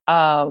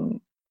 And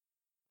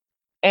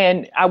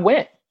I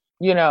went,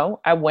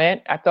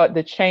 I thought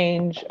the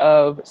change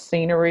of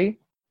scenery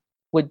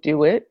would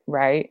do it.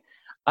 Right.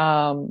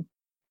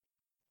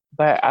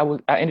 But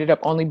I ended up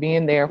only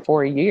being there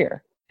for a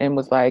year and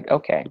was like,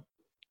 okay,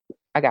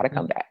 I got to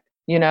come back,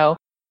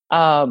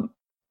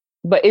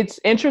 but it's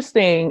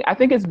interesting. I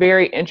think it's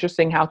very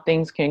interesting how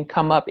things can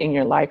come up in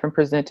your life and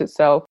present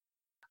itself.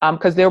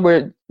 Because there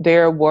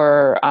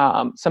were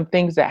some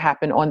things that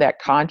happened on that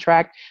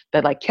contract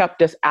that like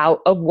kept us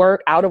out of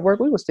work.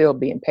 We were still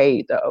being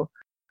paid though.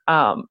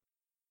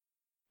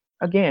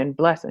 Again,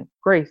 blessing,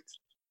 grace,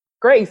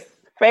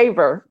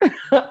 favor,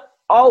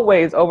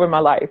 always over my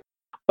life.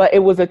 But it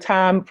was a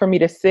time for me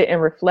to sit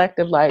and reflect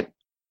of like,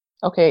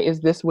 okay, is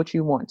this what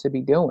you want to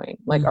be doing?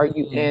 Like, are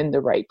you in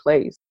the right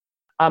place?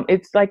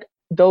 It's like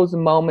those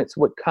moments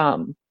would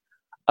come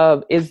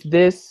of, is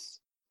this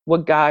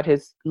what God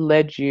has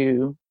led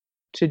you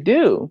to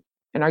do?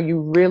 And are you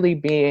really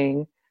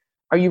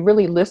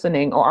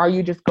listening, or are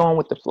you just going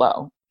with the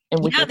flow?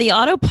 And the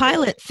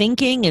autopilot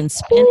thinking and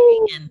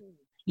spinning and,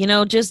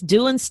 just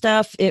doing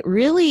stuff, it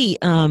really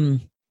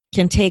can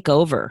take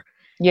over.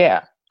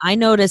 Yeah. I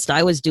noticed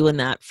I was doing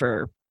that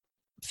for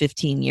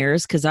 15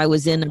 years because I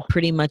was in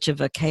pretty much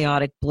of a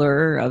chaotic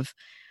blur of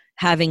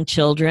having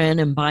children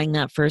and buying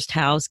that first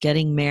house,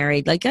 getting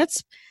married. Like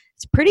it's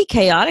pretty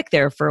chaotic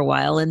there for a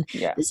while. And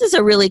This is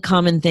a really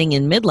common thing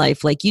in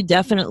midlife. Like you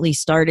definitely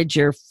started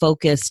your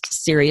focused,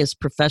 serious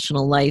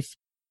professional life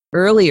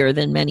earlier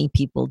than many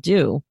people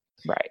do.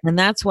 Right. And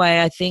that's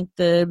why I think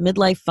the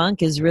midlife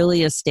funk is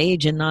really a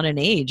stage and not an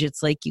age.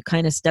 It's like you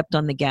kind of stepped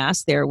on the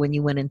gas there when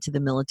you went into the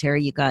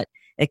military. You got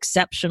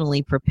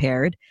exceptionally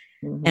prepared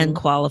and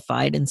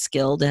qualified and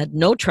skilled, had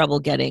no trouble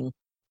getting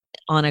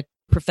on a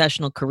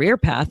professional career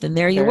path. And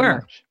there you were.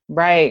 Much.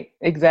 Right.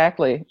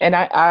 Exactly. And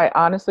I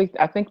honestly,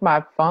 I think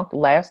my funk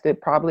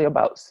lasted probably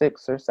about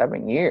 6 or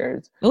 7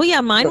 years. Oh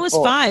yeah. Mine was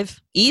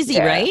 5. Easy,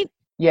 right?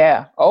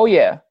 Yeah. Oh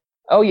yeah.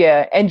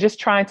 And just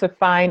trying to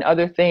find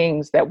other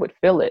things that would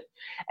fill it.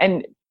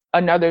 And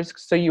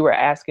so you were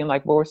asking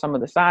like, what were some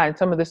of the signs?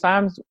 Some of the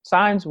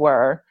signs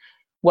were,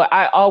 well,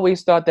 I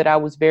always thought that I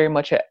was very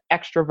much an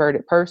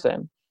extroverted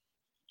person.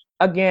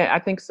 Again, I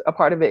think a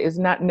part of it is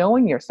not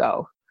knowing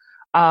yourself.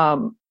 I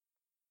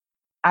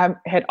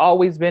had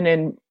always been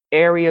in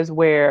areas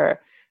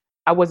where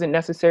I wasn't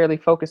necessarily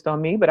focused on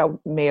me, but I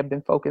may have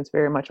been focused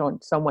very much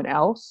on someone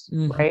else,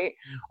 right?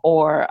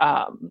 Or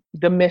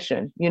the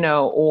mission,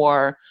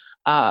 or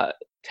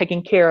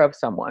taking care of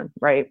someone,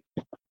 right?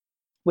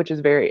 Which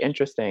is very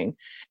interesting.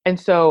 And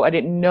so I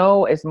didn't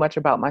know as much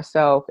about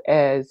myself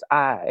as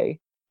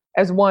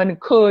one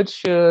could,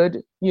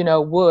 should,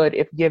 would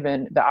if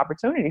given the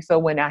opportunity. So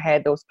when I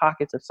had those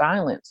pockets of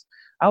silence,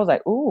 I was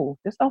like, ooh,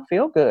 this don't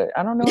feel good.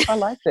 I don't know if I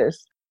like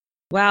this.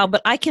 Wow,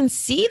 but I can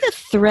see the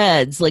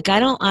threads. Like I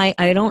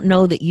don't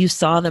know that you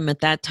saw them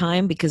at that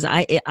time because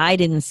I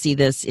didn't see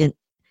this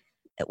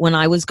when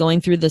I was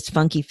going through this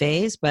funky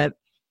phase, but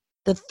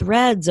the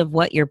threads of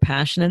what you're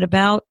passionate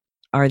about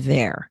are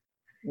there.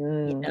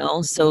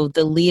 So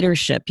the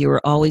leadership, you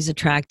were always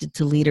attracted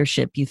to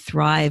leadership. You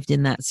thrived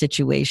in that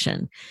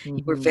situation.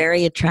 You were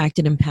very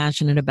attracted and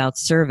passionate about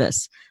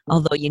service,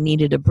 although you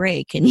needed a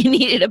break and you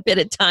needed a bit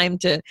of time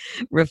to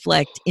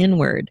reflect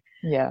inward.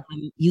 Yeah.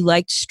 You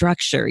liked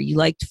structure. You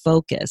liked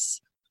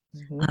focus.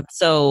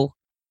 So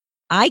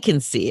I can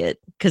see it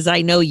because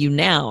I know you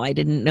now. I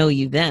didn't know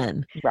you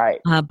then. Right.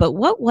 But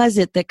what was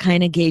it that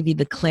kind of gave you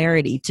the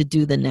clarity to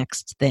do the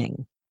next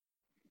thing?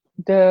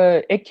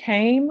 It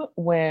came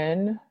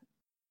when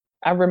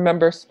I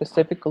remember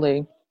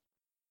specifically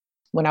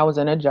when I was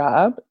in a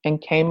job and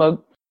came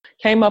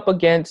up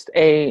against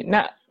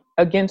not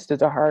against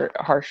is a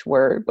harsh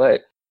word,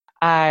 but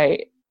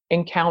I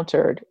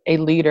encountered a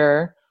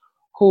leader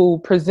who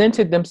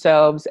presented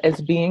themselves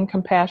as being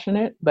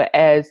compassionate, but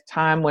as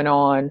time went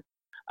on,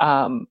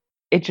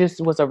 it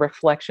just was a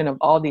reflection of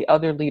all the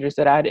other leaders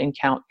that I'd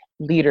encountered,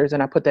 leaders,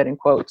 and I put that in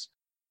quotes,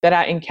 that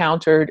I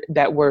encountered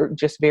that were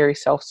just very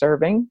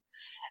self-serving.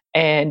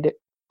 And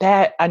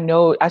that I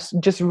know,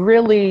 just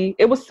really,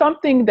 it was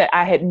something that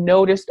I had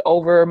noticed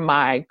over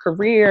my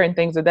career and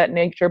things of that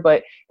nature,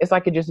 but it's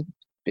like it just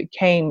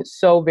became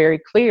so very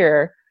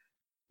clear.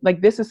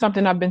 Like, this is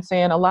something I've been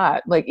saying a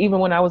lot. Like, even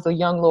when I was a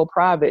young little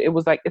private, it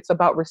was like, it's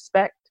about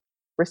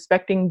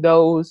respecting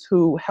those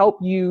who help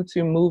you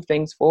to move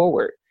things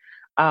forward.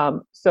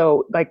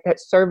 So like that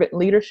servant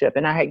leadership,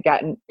 and I had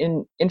gotten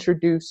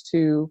introduced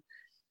to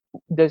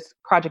this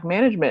project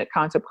management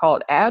concept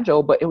called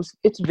Agile, but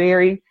it's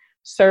very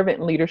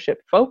servant leadership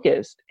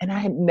focused. And I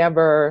had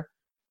never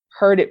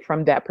heard it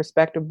from that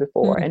perspective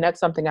before. And that's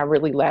something I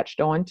really latched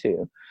on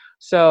to.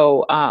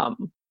 So,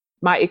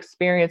 my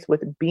experience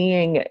with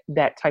being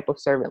that type of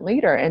servant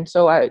leader. And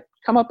so I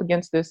come up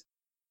against this,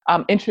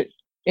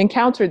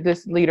 encountered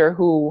this leader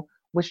who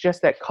was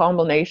just that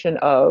culmination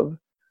of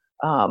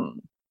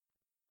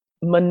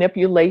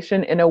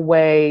manipulation in a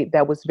way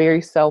that was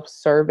very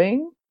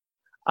self-serving,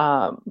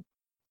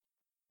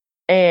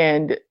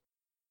 and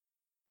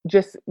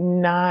just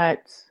not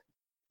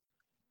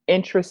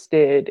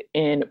interested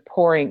in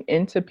pouring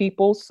into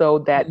people so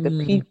that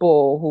the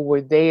people who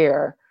were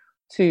there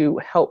to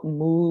help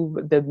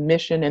move the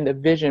mission and the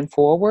vision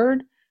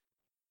forward,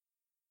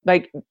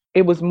 like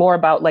it was more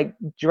about like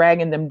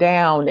dragging them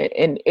down,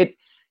 and it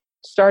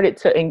started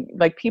to,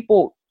 like,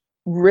 people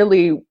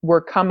really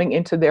were coming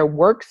into their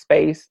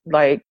workspace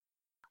like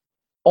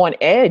on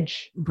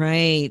edge.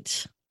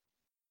 Right.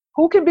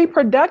 Who can be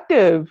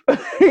productive?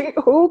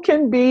 Who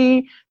can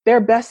be their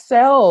best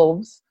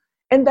selves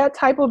in that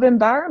type of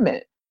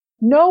environment?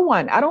 No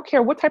one. I don't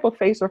care what type of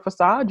face or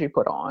facade you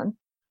put on.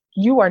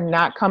 You are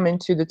not coming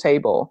to the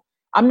table.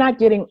 I'm not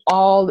getting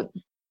all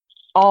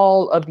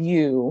of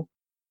you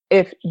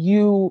if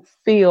you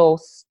feel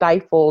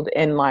stifled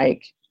and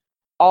like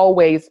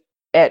always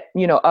at,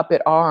 up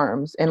at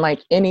arms, and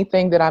like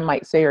anything that I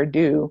might say or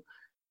do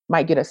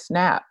might get a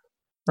snap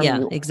from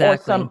you,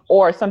 exactly.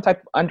 or some type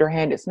of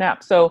underhanded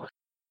snap. So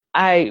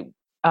I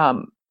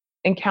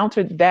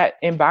encountered that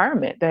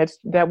environment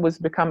that was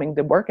becoming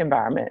the work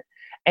environment,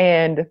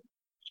 and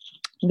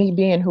me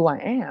being who I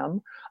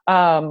am,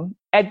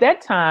 at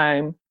that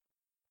time,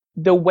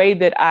 the way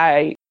that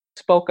I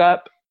spoke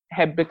up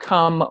had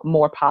become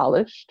more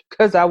polished,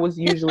 because I was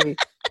usually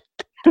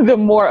the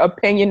more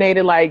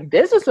opinionated, like,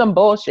 this is some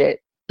bullshit.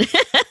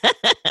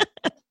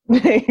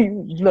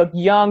 Look,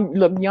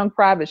 young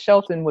Private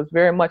Shelton was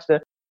very much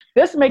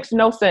this makes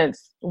no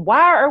sense.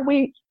 Why are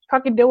we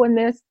fucking doing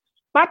this?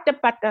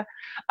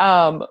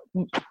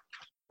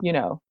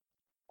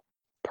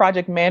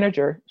 Project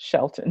manager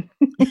Shelton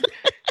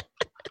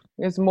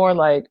is more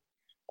like,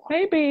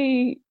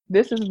 maybe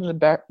this isn't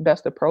the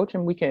best approach,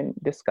 and we can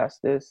discuss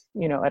this,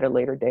 at a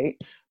later date.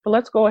 But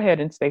let's go ahead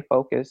and stay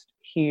focused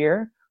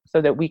here so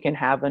that we can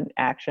have an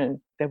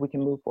action that we can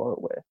move forward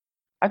with.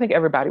 I think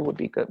everybody would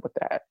be good with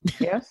that.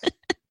 Yes?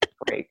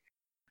 Great.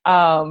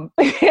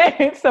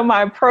 So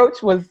my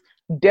approach was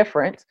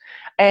different.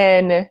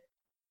 And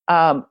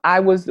I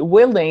was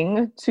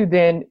willing to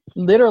then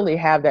literally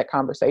have that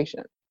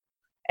conversation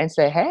and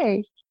say,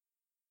 hey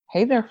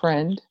there,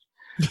 friend.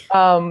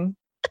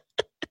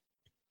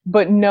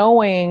 But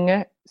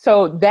knowing,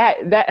 so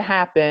that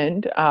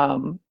happened.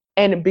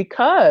 And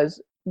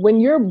because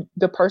when you're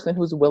the person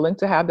who's willing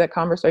to have that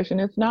conversation,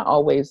 it's not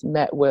always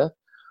met with,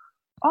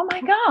 oh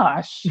my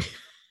gosh,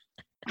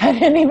 I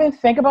didn't even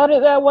think about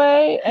it that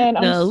way. And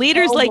no, I'm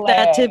leaders so like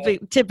glad.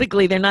 that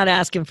typically they're not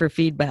asking for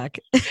feedback.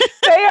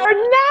 They are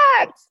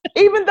not,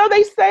 even though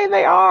they say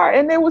they are.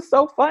 And it was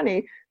so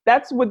funny.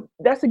 That's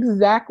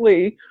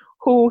exactly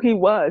who he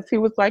was. He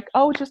was like,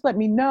 oh, just let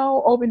me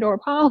know, open door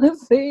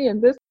policy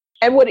and this,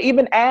 and would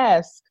even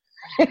ask.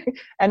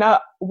 And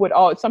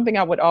something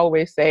I would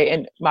always say,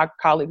 and my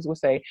colleagues would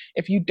say,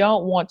 if you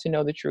don't want to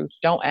know the truth,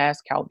 don't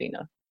ask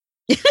Kalvina.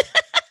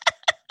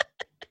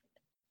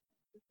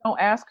 Don't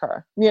ask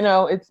her.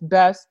 It's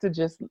best to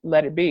just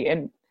let it be.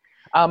 And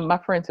my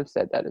friends have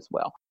said that as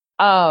well.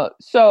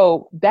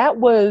 So that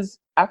was,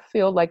 I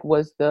feel like,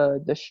 was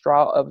the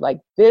straw of like,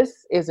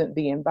 this isn't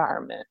the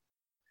environment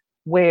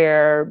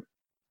where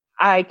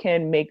I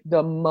can make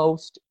the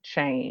most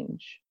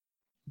change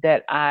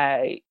that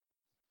I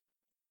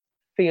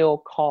feel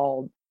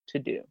called to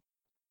do.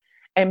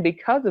 And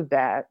because of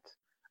that,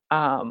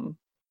 I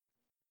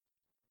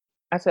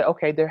said,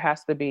 okay,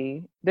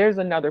 there's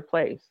another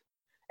place.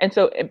 And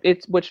so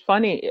it's what's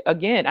funny,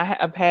 again,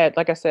 I've had,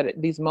 like I said,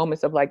 these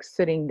moments of like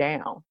sitting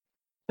down,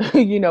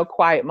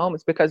 quiet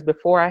moments, because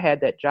before I had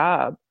that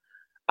job,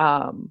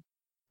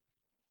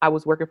 I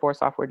was working for a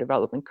software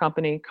development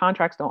company.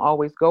 Contracts don't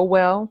always go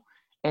well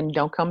and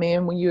don't come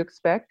in when you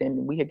expect.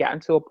 And we had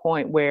gotten to a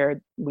point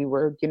where we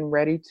were getting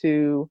ready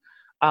to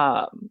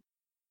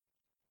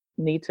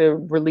need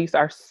to release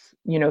our,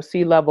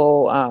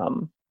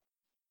 C-level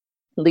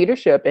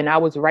leadership, and I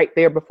was right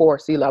there before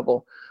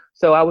C-level.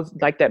 So I was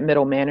like that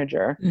middle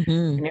manager, Mm-hmm.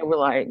 and they were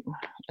like,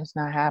 it's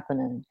not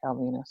happening,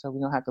 Kalvina. So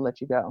we're going to have to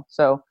let you go.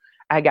 So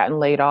I had gotten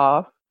laid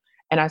off,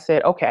 and I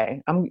said,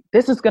 okay,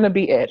 this is going to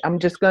be it. I'm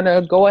just going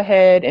to go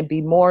ahead and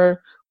be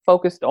more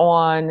focused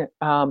on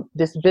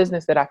this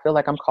business that I feel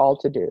like I'm called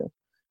to do.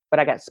 But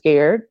I got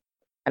scared,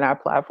 and I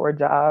applied for a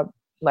job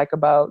like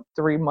about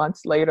 3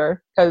 months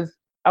later, because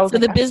I was So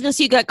like, the business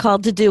you got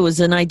called to do was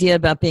an idea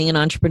about being an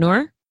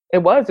entrepreneur? It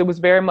was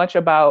very much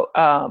about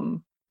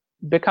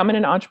becoming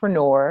an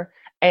entrepreneur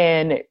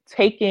and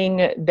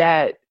taking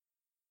that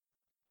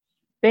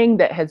thing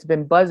that has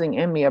been buzzing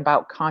in me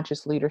about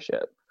conscious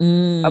leadership,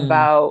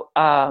 about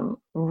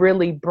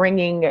really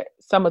bringing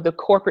some of the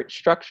corporate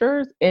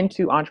structures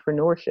into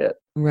entrepreneurship.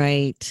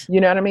 Right.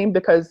 You know what I mean?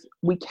 Because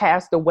we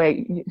cast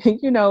away,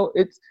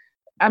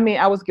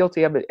 I was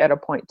guilty of it at a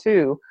point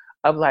too,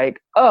 of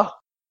like, oh,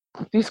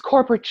 these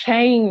corporate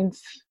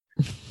chains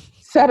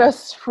set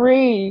us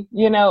free,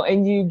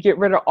 and you get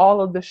rid of all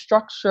of the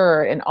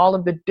structure and all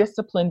of the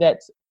discipline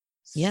that's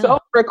so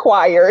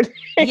required.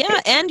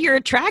 Yeah, and you're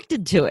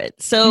attracted to it.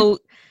 So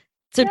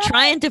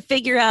trying to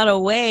figure out a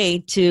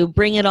way to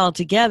bring it all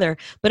together,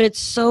 but it's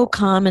so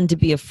common to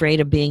be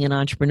afraid of being an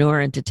entrepreneur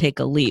and to take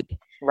a leap.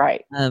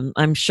 Right.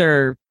 I'm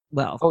sure,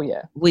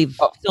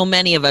 so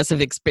many of us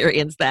have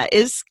experienced that.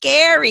 It's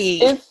scary.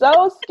 It's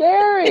so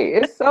scary.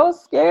 It's so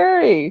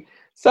scary.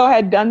 So I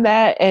had done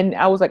that, and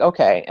I was like,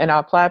 okay. And I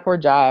applied for a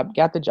job,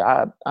 got the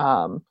job.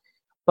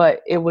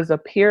 But it was a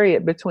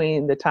period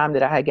between the time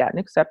that I had gotten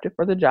accepted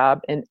for the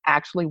job and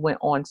actually went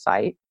on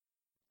site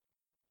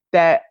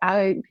that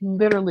I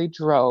literally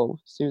drove,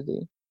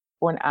 Susie,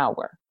 for an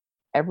hour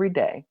every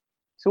day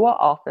to an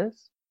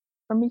office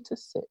for me to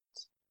sit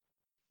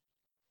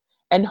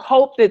and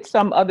hope that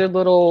some other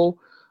little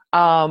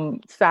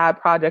side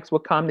projects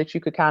would come that you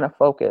could kind of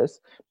focus.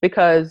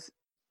 Because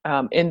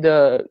in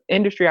the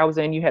industry I was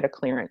in, you had a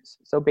clearance.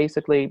 So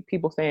basically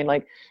people saying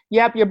like,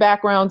 yep, your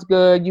background's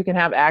good. You can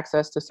have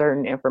access to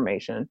certain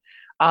information.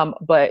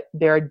 But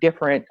there are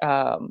different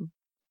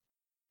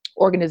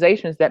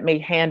organizations that may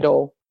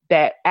handle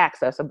that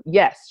access of,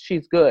 yes,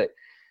 she's good.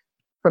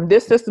 From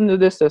this system to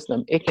this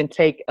system, it can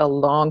take a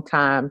long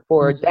time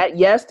for that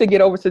yes to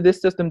get over to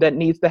this system that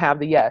needs to have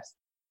the yes.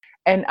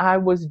 And I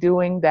was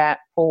doing that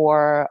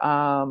for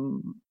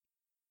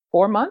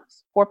 4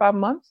 months, 4 or 5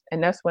 months.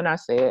 And that's when I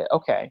said,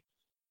 okay,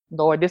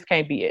 Lord, this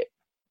can't be it.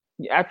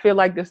 I feel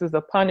like this is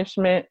a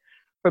punishment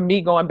for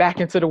me going back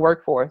into the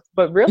workforce.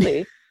 But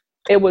really,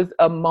 it was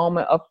a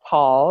moment of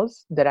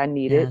pause that I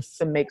needed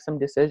to make some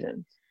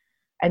decisions.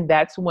 And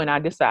that's when I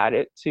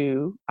decided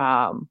to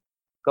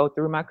go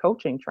through my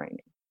coaching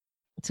training.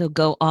 So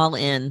go all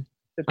in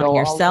on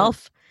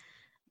yourself,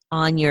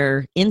 on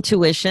your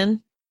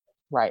intuition.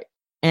 Right.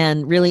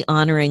 And really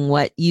honoring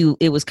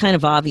it was kind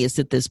of obvious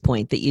at this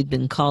point that you'd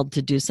been called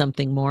to do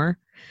something more.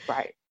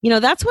 Right.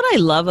 That's what I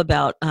love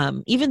about,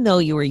 even though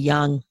you were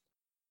young,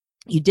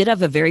 you did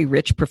have a very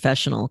rich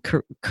professional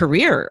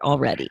career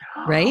already,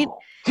 right?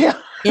 Yeah.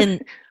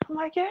 And I'm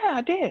like, yeah,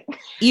 I did.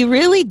 You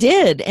really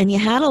did. And you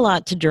had a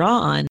lot to draw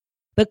on.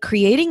 But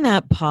creating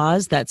that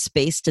pause, that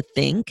space to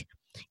think,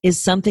 is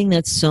something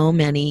that so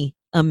many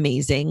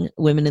amazing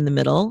women in the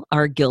middle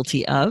are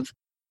guilty of,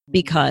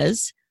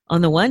 because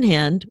on the one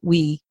hand,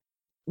 we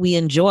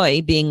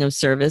enjoy being of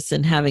service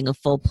and having a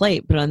full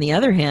plate. But on the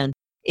other hand,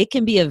 it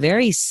can be a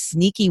very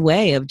sneaky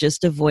way of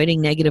just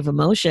avoiding negative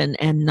emotion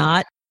and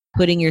not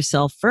putting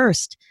yourself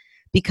first,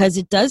 because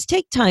it does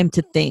take time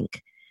to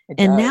think.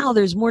 And now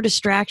there's more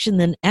distraction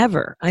than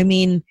ever. I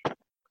mean,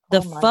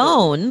 the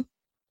phone, goodness.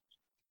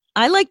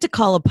 I like to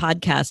call a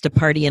podcast a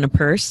party in a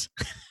purse.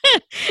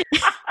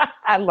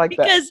 I like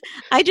that. Because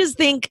I just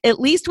think, at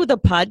least with a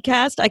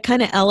podcast, I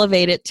kind of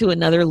elevate it to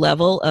another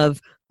level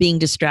of being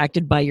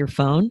distracted by your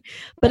phone.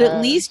 But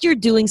at least you're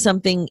doing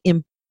something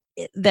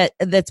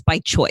that's by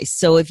choice.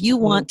 So if you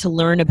want to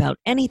learn about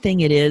anything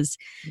it is,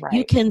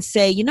 you can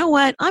say, you know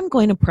what, I'm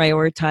going to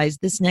prioritize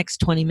this next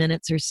 20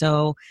 minutes or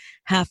so,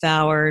 half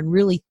hour, and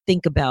really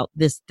think about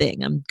this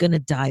thing. I'm going to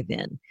dive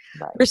in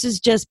versus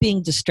just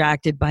being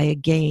distracted by a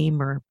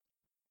game or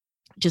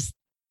just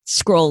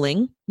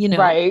scrolling,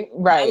 Right.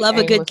 I love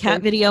a good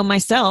cat video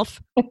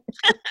myself.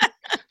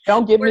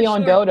 Don't get me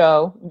on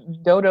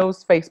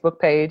Dodo's Facebook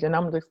page, and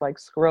I'm just like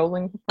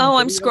scrolling.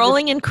 I'm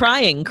scrolling and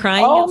crying and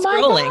scrolling. Oh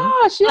my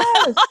gosh,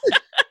 yes.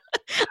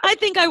 I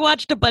think I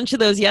watched a bunch of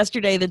those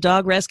yesterday, the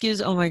dog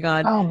rescues. Oh my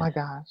God. Oh my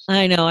gosh.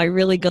 I know, I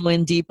really go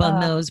in deep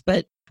on those,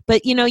 but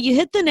you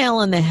hit the nail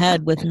on the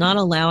head with not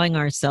allowing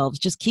ourselves,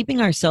 just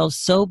keeping ourselves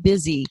so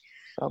busy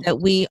that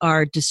we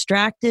are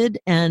distracted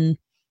and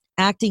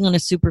acting on a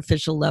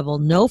superficial level.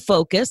 No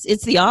focus.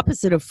 It's the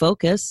opposite of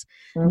focus.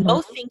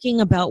 No thinking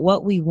about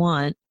what we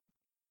want.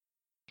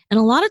 And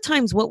a lot of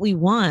times what we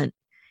want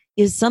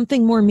is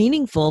something more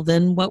meaningful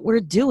than what we're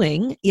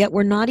doing, yet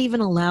we're not even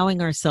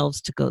allowing ourselves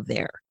to go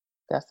there.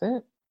 That's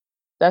it.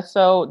 That's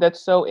so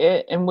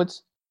it. And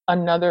what's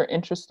another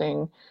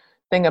interesting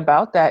thing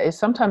about that is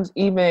sometimes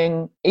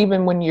even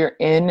when you're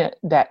in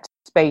that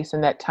space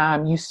and that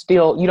time, you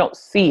don't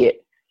see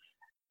it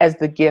as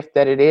the gift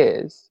that it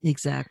is.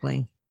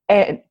 Exactly.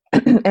 And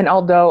and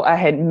although I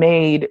had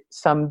made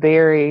some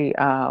very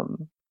I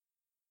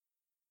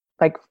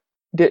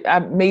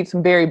made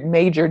some very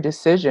major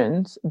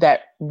decisions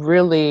that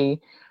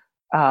really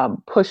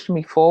pushed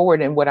me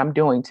forward in what I'm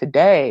doing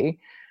today,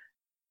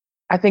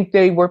 I think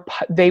they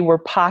were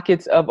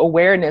pockets of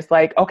awareness.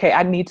 Like, okay,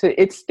 I need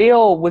to. It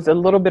still was a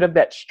little bit of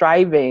that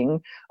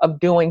striving of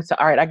doing. So,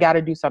 all right, I got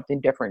to do something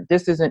different.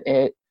 This isn't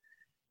it.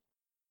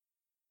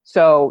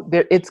 So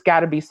it's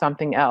got to be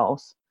something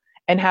else.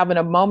 And having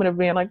a moment of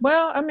being like,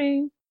 well, I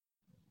mean,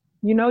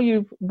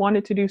 you've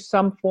wanted to do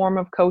some form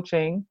of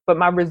coaching, but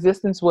my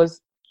resistance was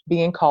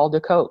being called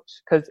a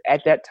coach, because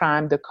at that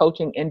time the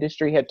coaching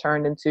industry had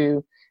turned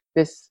into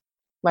this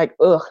like,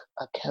 ugh,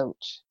 a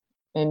coach.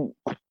 And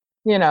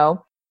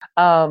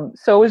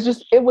so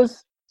it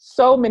was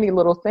so many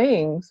little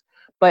things,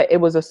 but it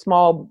was a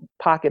small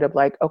pocket of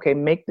like, okay,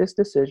 make this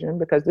decision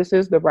because this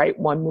is the right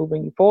one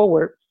moving you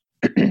forward.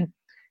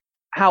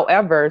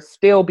 However,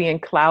 still being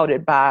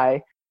clouded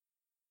by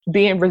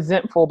being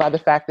resentful by the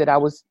fact that I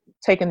was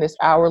taking this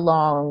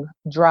hour-long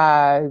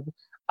drive.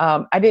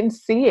 I didn't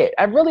see it.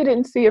 I really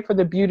didn't see it for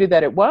the beauty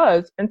that it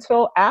was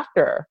until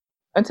after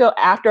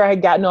I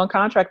had gotten on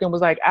contract and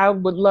was like, I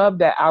would love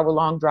that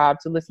hour-long drive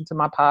to listen to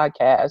my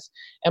podcast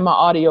and my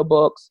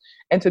audiobooks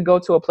and to go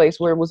to a place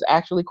where it was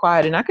actually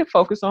quiet and I could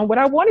focus on what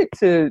I wanted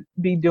to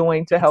be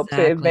doing to help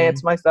to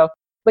advance myself.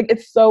 Like,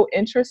 it's so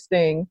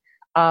interesting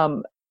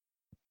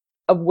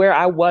of where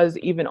I was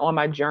even on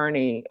my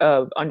journey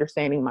of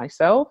understanding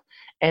myself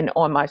and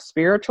on my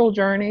spiritual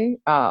journey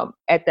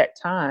at that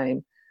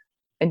time.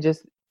 And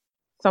just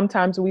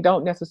sometimes we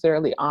don't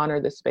necessarily honor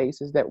the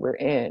spaces that we're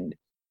in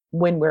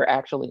when we're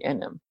actually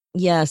in them.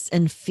 Yes.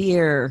 And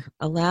fear,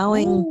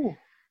 allowing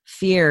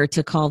fear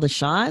to call the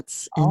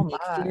shots and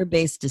make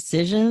fear-based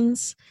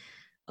decisions.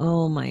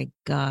 Oh my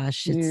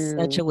gosh, it's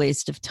such a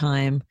waste of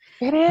time.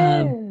 It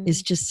is.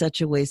 It's just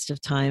such a waste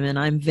of time. And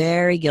I'm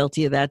very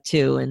guilty of that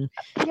too. And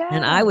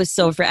I was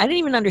so afraid. I didn't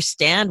even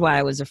understand why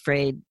I was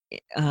afraid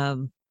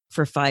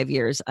for 5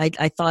 years.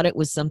 I thought it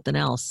was something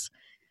else.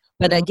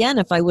 But again,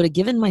 if I would have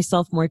given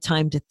myself more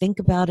time to think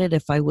about it,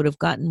 if I would have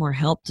gotten more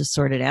help to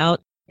sort it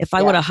out, if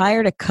I would have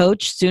hired a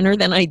coach sooner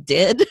than I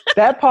did.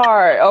 That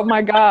part. Oh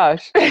my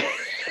gosh.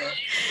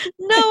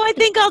 No, I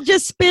think I'll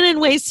just spin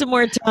and waste some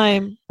more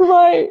time.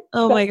 Right.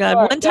 Oh my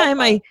God.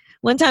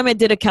 One time I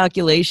did a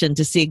calculation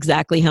to see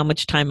exactly how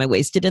much time I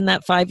wasted in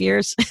that 5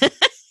 years. It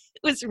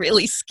was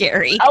really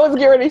scary. I was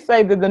getting ready to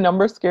say, did the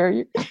number scare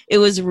you? It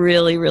was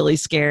really, really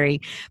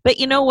scary. But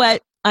you know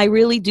what? I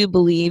really do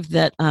believe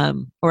that,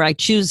 or I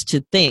choose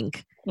to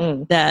think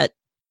that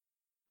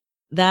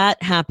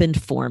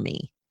happened for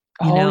me.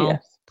 You know?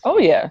 Yes. Oh,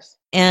 yes.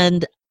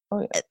 And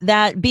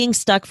that being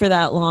stuck for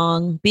that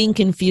long, being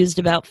confused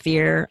about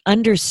fear,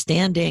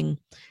 understanding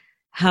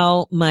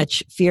how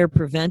much fear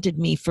prevented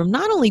me from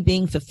not only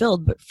being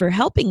fulfilled, but for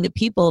helping the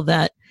people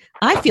that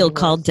I feel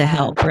called to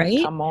help,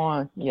 right? Come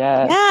on.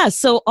 Yes. Yeah.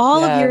 So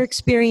all of your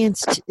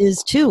experience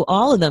is too,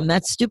 all of them,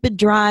 that stupid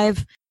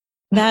drive,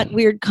 that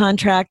weird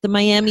contract, the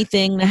Miami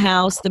thing, the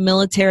house, the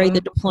military, the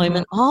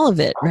deployment, all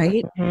of it,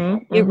 right?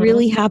 It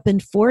really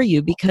happened for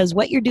you because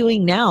what you're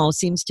doing now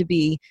seems to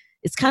be,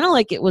 it's kind of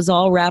like it was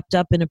all wrapped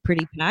up in a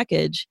pretty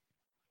package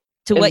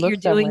to what you're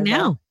doing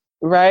now.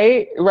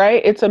 Right.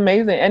 It's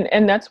amazing.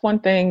 And that's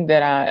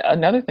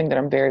another thing that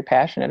I'm very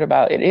passionate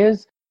about. It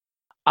is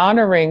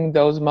honoring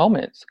those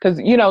moments. Because,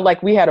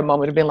 like we had a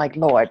moment of being like,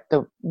 Lord,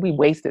 we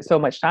wasted so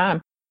much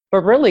time.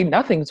 But really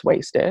nothing's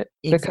wasted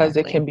because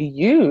it can be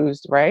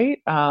used, right?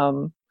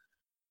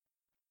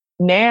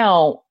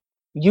 Now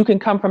you can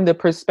come from the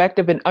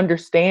perspective and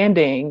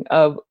understanding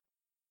of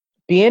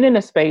being in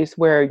a space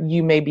where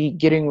you may be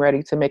getting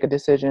ready to make a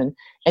decision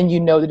and you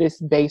know that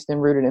it's based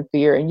and rooted in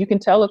fear. And you can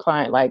tell a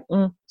client like,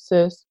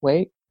 sis,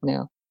 wait,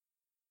 now,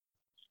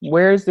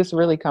 where is this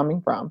really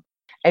coming from?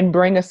 And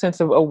bring a sense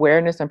of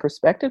awareness and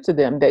perspective to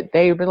them that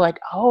they were like,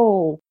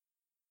 oh,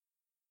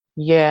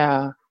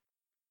 yeah,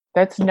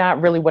 that's not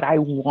really what I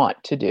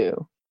want to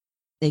do.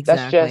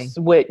 Exactly. That's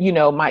just what,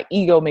 my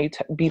ego may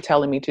be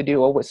telling me to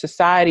do, or what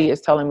society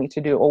is telling me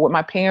to do, or what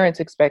my parents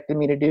expected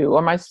me to do,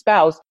 or my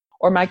spouse,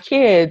 or my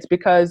kids,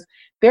 because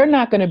they're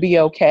not going to be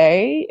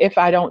okay if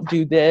I don't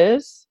do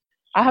this.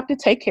 I have to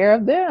take care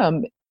of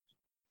them.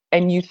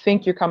 And you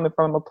think you're coming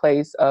from a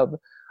place of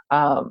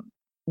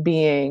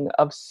being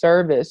of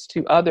service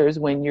to others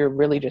when you're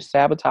really just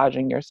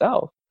sabotaging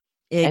yourself.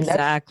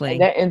 Exactly.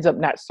 And that ends up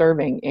not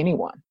serving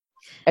anyone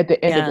at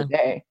the end of the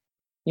day,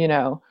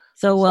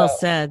 So well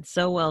said.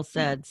 So well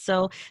said.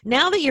 So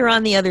now that you're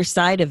on the other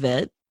side of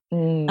it,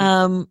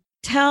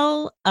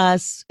 tell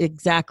us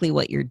exactly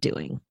what you're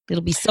doing.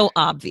 It'll be so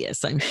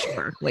obvious, I'm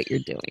sure, what you're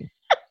doing.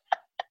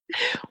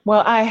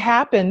 Well, I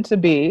happen to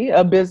be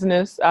a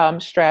business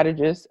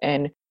strategist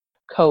and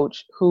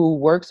coach who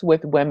works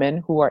with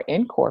women who are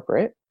in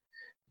corporate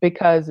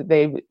because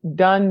they've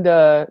done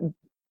I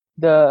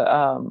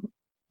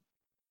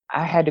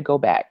had to go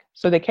back.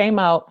 So they came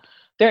out,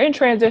 they're in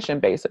transition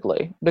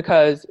basically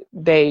because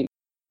they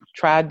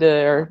tried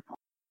their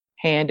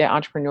hand at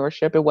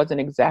entrepreneurship. It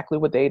wasn't exactly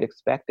what they'd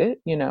expected,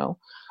 you know.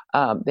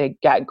 They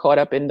got caught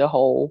up in the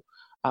whole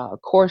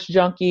course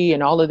junkie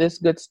and all of this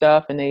good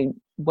stuff, and they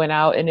went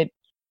out and it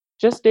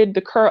just did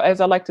the curl,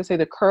 as I like to say,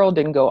 the curl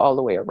didn't go all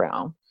the way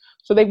around.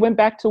 So they went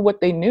back to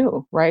what they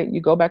knew, right?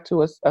 You go back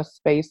to a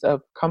space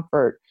of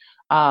comfort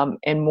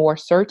and more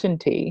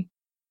certainty,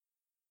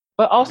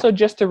 but also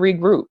just to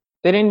regroup.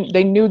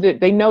 They knew that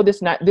they know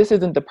this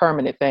isn't the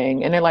permanent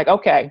thing. And they're like,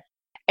 okay.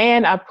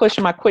 And I pushed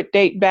my quit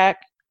date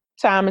back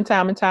time and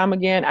time and time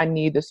again. I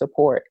need the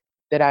support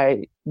that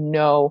I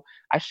know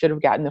I should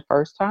have gotten the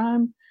first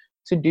time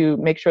to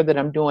make sure that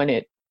I'm doing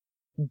it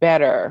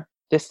better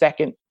the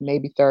second,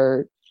 maybe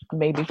third,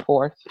 maybe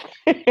fourth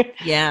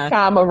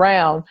time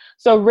around.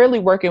 So really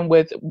working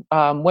with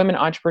women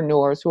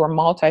entrepreneurs who are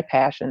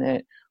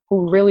multi-passionate,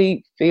 who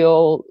really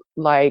feel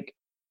like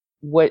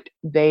what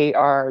they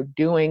are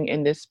doing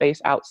in this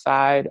space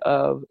outside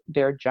of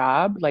their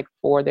job, like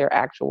for their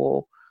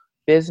actual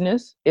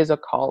business, is a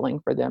calling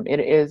for them. It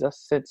is a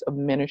sense of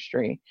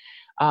ministry.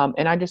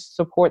 And I just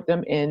support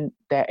them in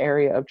that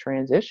area of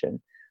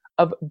transition,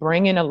 of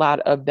bringing a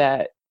lot of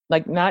that,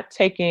 like not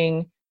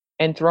taking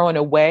and throwing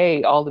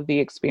away all of the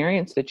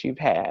experience that you've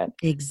had.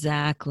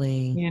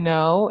 Exactly. You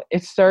know,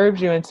 it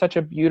serves you in such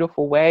a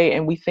beautiful way.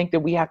 And we think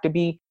that we have to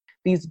be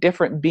these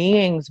different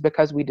beings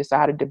because we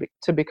decided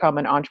to become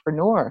an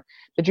entrepreneur,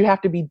 that you have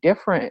to be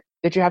different,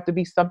 that you have to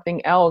be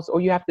something else,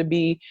 or you have to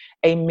be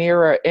a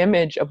mirror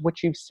image of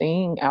what you've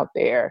seen out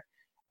there.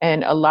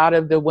 And a lot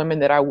of the women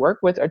that I work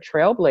with are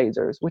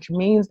trailblazers, which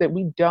means that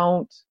we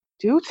don't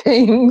do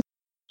things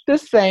the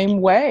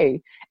same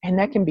way. And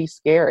that can be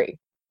scary.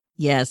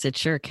 Yes, it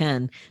sure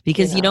can,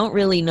 because you don't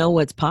really know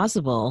what's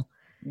possible.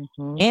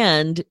 Mm-hmm.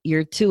 And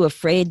you're too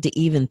afraid to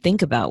even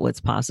think about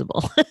what's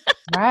possible.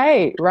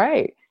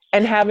 Right.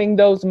 And having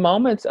those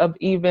moments of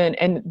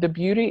and the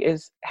beauty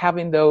is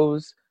having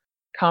those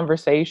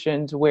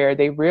conversations where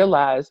they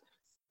realize,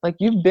 like,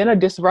 you've been a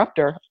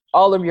disruptor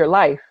all of your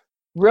life,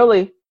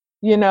 really,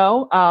 you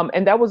know?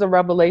 And that was a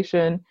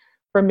revelation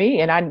for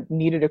me. And I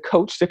needed a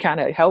coach to kind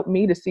of help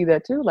me to see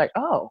that too. Like,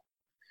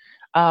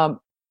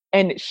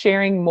 and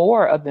sharing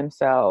more of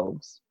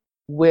themselves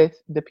with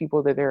the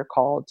people that they're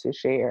called to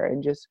share,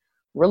 and just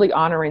really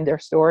honoring their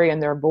story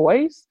and their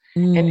voice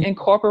and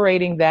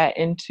incorporating that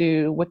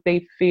into what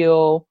they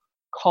feel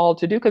called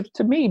to do. Because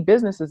to me,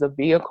 business is a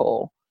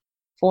vehicle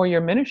for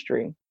your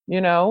ministry, you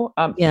know?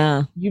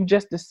 You've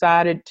just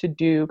decided to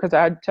do, because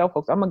I tell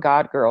folks, I'm a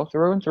God girl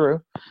through and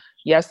through.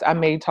 Yes, I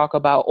may talk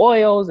about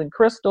oils and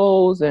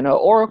crystals and an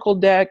oracle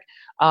deck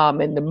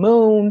and the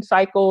moon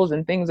cycles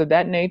and things of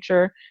that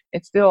nature.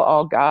 It's still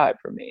all God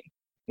for me,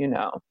 you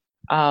know?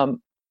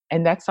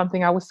 And that's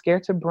something I was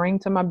scared to bring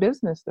to my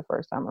business the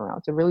first time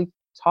around, to really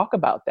talk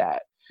about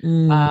that.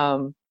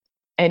 And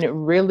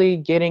really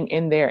getting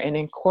in there and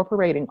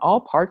incorporating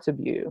all parts of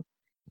you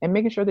and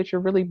making sure that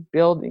you're really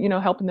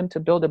helping them to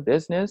build a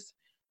business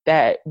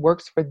that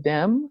works for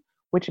them,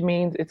 which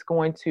means it's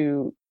going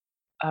to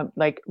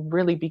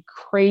really be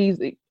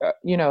crazy,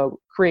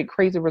 create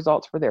crazy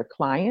results for their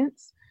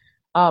clients,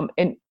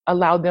 and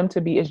allow them to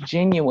be as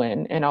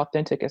genuine and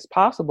authentic as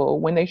possible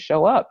when they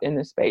show up in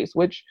this space,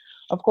 which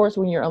of course,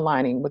 when you're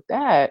aligning with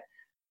that,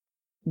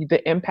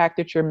 the impact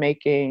that you're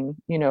making,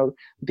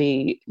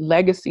 the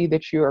legacy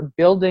that you're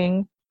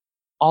building,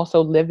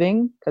 also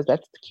living, because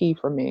that's the key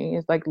for me.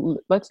 It's like,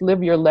 let's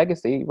live your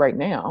legacy right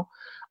now.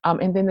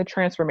 And then the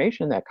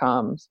transformation that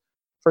comes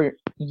for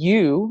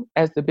you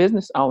as the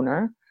business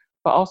owner,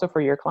 but also for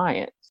your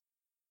clients.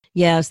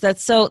 Yes,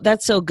 that's so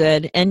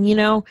good.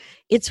 And,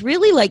 it's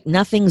really like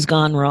nothing's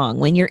gone wrong.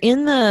 When you're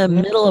in the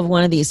middle of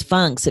one of these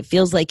funks, it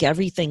feels like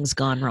everything's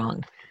gone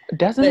wrong.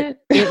 Doesn't it?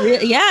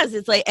 Yes,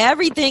 it's like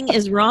everything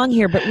is wrong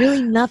here, but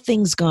really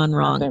nothing's gone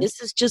wrong. Nothing.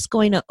 This is just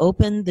going to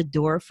open the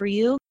door for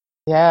you.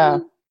 Yeah.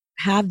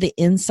 Have the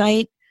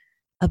insight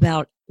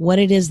about what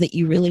it is that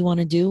you really want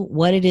to do,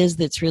 what it is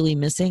that's really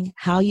missing,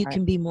 how you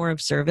can be more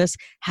of service,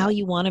 how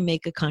you want to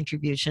make a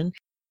contribution.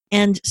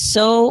 And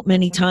so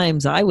many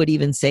times, I would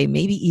even say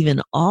maybe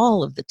even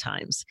all of the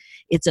times,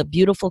 it's a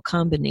beautiful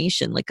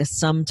combination, like a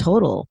sum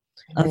total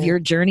of your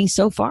journey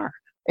so far.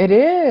 It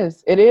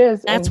is. And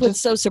That's what's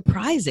so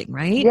surprising,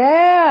 right?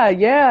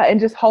 Yeah.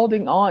 And just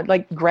holding on,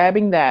 like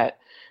grabbing that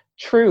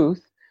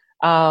truth,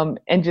 and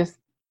just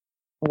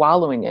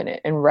wallowing in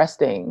it and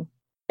resting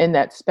in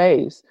that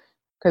space.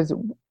 Because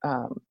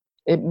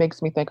it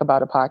makes me think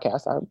about a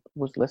podcast I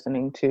was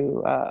listening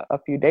to a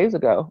few days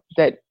ago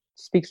that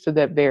speaks to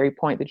that very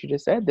point that you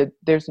just said, that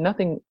there's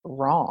nothing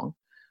wrong,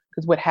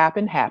 because what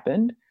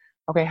happened.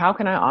 Okay, how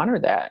can I honor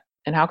that?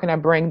 And how can I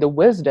bring the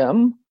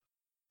wisdom,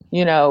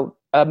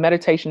 a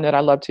meditation that I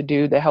love to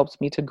do that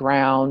helps me to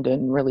ground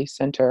and really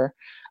center,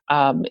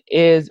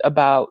 is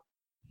about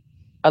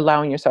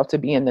allowing yourself to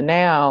be in the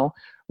now,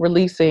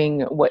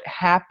 releasing what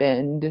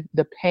happened,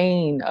 the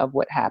pain of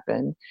what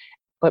happened,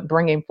 but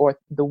bringing forth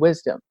the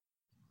wisdom.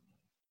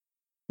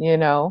 you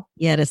know?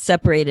 Yeah, to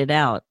separate it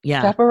out.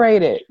 Yeah.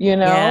 Separate it, you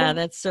know? Yeah,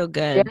 that's so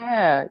good.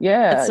 Yeah.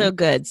 That's so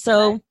good.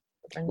 So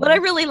what I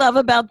really love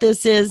about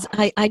this is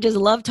I just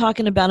love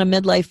talking about a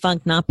midlife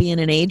funk not being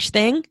an age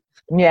thing.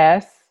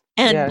 Yes.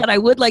 But I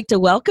would like to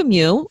welcome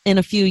you in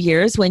a few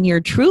years when you're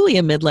truly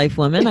a midlife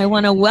woman. I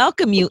want to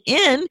welcome you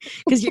in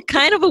because you're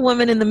kind of a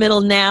woman in the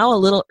middle now, a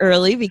little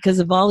early because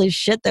of all this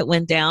shit that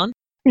went down.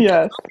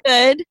 Yes. It's all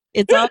good.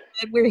 It's all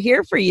good. We're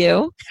here for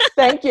you.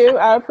 Thank you.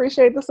 I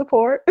appreciate the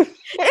support.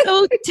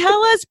 So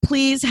tell us,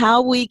 please,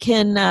 how we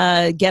can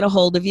get a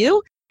hold of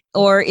you,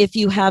 or if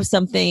you have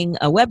something,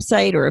 a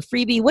website or a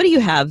freebie. What do you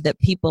have that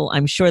people,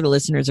 I'm sure the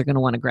listeners are going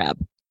to want to grab?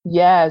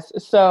 Yes.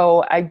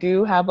 So I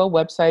do have a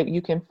website.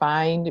 You can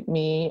find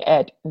me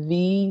at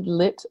The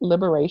Lit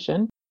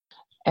Liberation,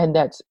 and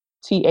that's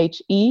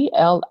THELIT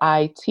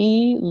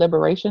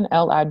Liberation,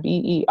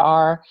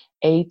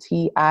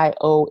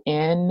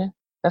 LIBERATION.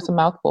 That's a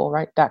mouthful,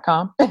 right?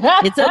 .com.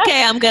 It's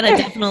okay. I'm going to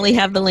definitely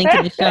have the link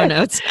in the show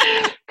notes.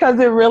 Because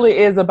it really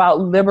is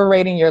about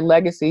liberating your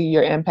legacy,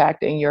 your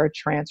impact, and your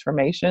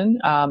transformation.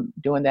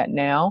 Doing that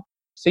now.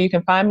 So you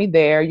can find me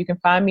there. You can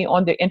find me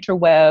on the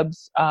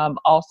interwebs,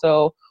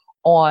 also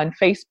on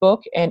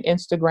Facebook and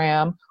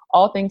Instagram,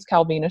 all things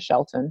Kalvina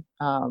Shelton.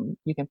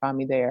 You can find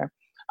me there.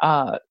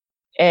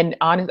 And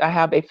I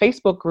have a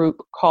Facebook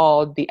group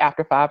called the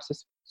After Five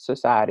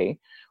Society,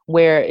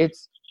 where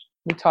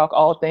we talk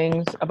all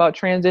things about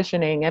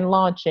transitioning and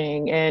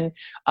launching and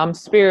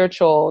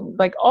spiritual,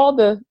 like all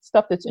the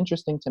stuff that's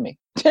interesting to me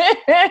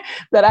that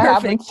I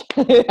happen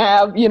to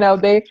have. You know,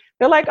 they're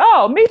like,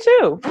 oh, me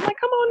too. I'm like,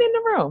 come on in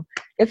the room.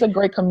 It's a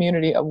great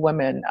community of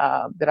women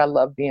that I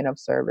love being of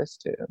service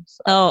to.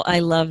 So. Oh, I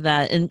love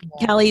that. And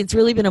Callie, it's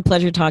really been a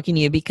pleasure talking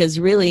to you because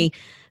really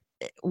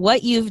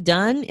what you've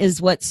done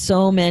is what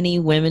so many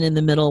women in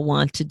the middle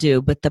want to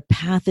do, but the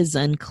path is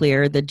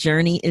unclear. The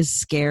journey is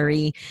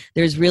scary.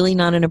 There's really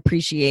not an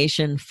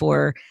appreciation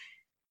for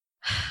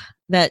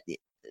that,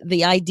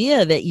 the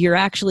idea that you're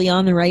actually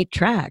on the right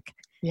track.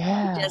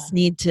 Yeah. You just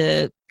need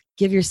to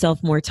give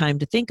yourself more time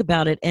to think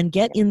about it and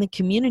get in the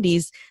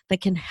communities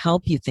that can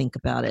help you think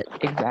about it.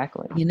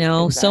 Exactly. You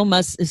know, so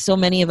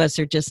many of us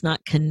are just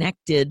not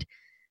connected.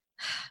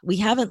 We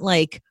haven't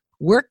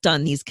worked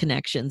on these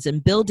connections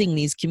and building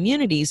these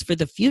communities for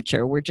the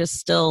future. We're just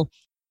still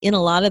in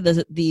a lot of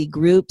the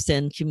groups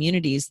and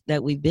communities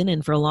that we've been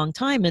in for a long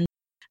time. And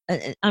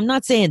I'm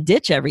not saying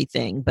ditch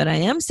everything, but I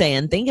am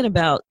saying think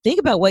about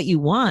what you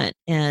want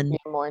and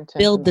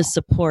build the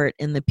support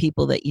and the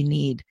people that you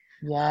need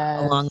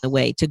along the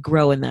way to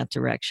grow in that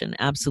direction.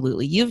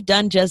 Absolutely. You've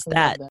done just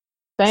that.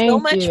 Thank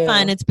you.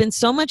 Fun. It's been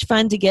so much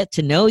fun to get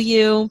to know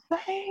you.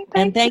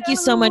 Thank you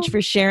so much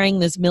for sharing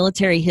this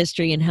military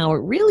history and how it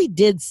really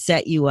did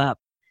set you up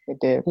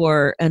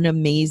for an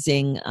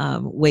amazing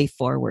way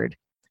forward.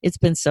 It's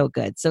been so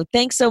good. So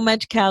thanks so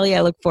much, Callie.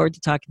 I look forward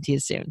to talking to you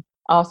soon.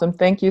 Awesome.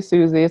 Thank you,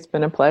 Susie. It's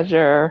been a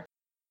pleasure.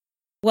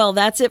 Well,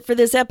 that's it for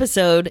this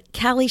episode.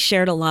 Callie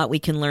shared a lot we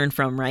can learn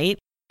from, right?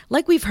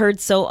 Like we've heard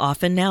so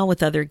often now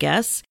with other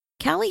guests,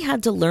 Callie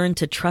had to learn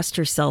to trust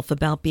herself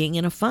about being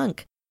in a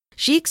funk.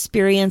 She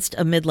experienced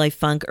a midlife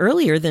funk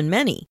earlier than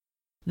many.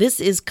 This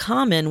is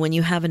common when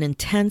you have an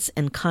intense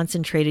and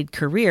concentrated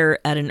career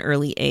at an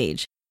early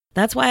age.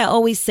 That's why I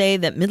always say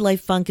that midlife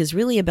funk is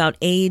really about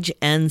age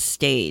and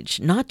stage,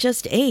 not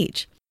just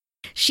age.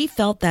 She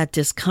felt that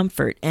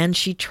discomfort and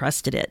she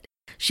trusted it.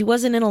 She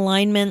wasn't in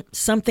alignment,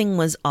 something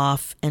was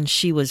off, and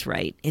she was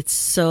right. It's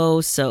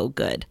so, so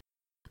good.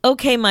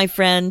 Okay, my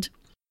friend,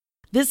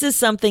 this is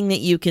something that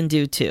you can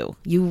do too.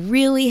 You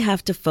really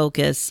have to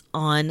focus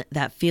on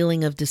that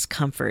feeling of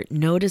discomfort.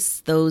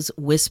 Notice those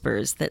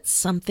whispers that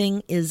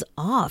something is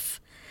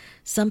off.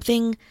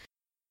 Something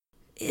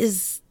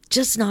is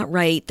just not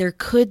right. There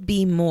could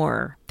be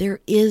more.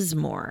 There is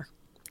more.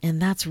 And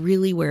that's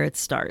really where it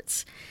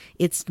starts.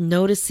 It's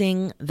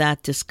noticing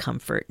that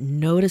discomfort,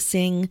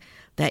 noticing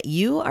that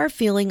you are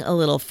feeling a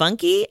little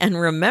funky and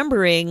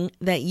remembering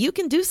that you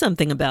can do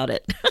something about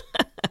it.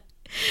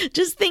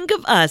 Just think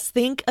of us.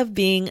 Think of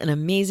being an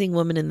amazing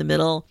woman in the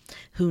middle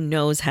who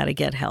knows how to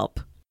get help.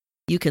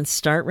 You can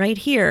start right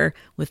here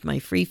with my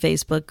free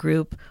Facebook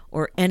group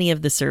or any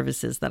of the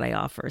services that I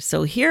offer.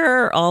 So here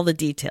are all the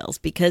details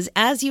because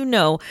as you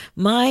know,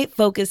 my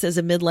focus as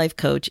a midlife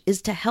coach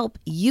is to help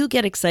you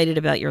get excited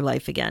about your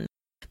life again.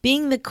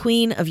 Being the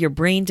queen of your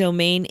brain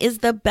domain is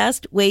the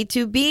best way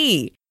to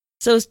be.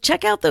 So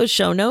check out those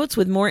show notes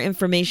with more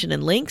information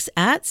and links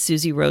at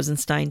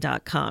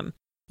SusieRosenstein.com.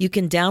 You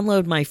can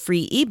download my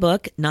free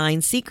ebook,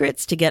 9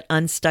 Secrets to Get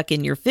Unstuck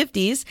in Your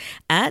 50s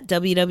at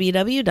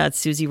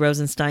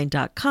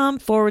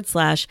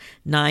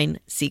www.susierosenstein.com/9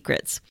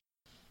 secrets.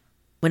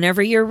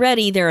 Whenever you're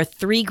ready, there are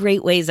 3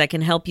 great ways I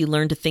can help you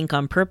learn to think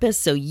on purpose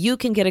so you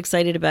can get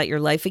excited about your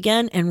life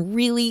again and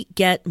really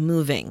get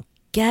moving.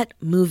 Get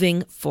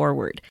moving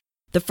forward.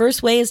 The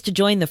first way is to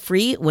join the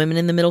free Women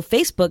in the Middle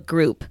Facebook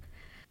group.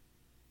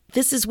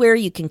 This is where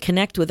you can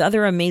connect with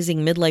other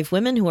amazing midlife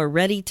women who are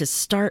ready to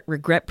start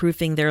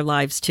regret-proofing their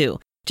lives too.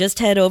 Just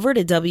head over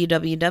to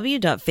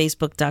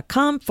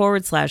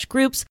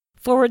www.facebook.com/groups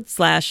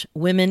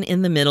Women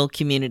in the Middle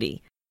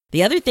community.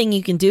 The other thing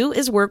you can do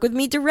is work with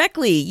me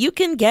directly. You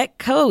can get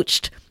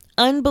coached.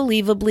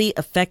 Unbelievably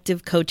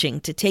effective coaching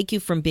to take you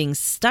from being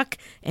stuck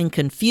and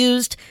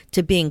confused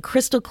to being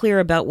crystal clear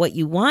about what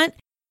you want,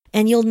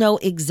 and you'll know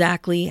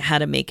exactly how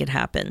to make it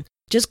happen.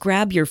 Just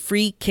grab your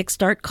free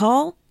Kickstart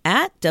call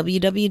at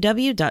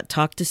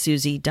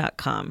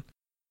www.talktosusie.com.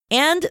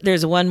 And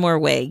there's one more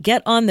way.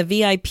 Get on the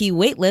VIP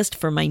waitlist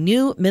for my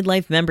new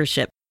midlife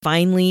membership,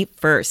 Finally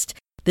First.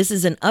 This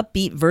is an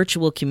upbeat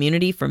virtual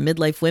community for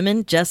midlife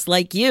women just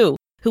like you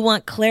who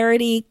want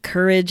clarity,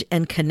 courage,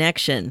 and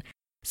connection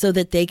so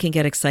that they can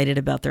get excited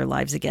about their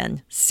lives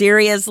again.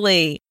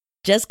 Seriously.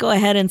 Just go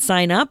ahead and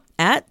sign up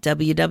at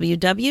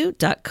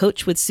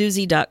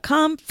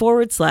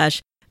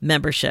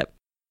www.coachwithsusie.com/membership.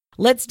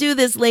 Let's do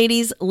this,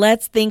 ladies.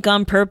 Let's think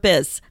on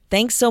purpose.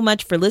 Thanks so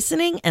much for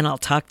listening, and I'll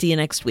talk to you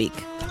next week.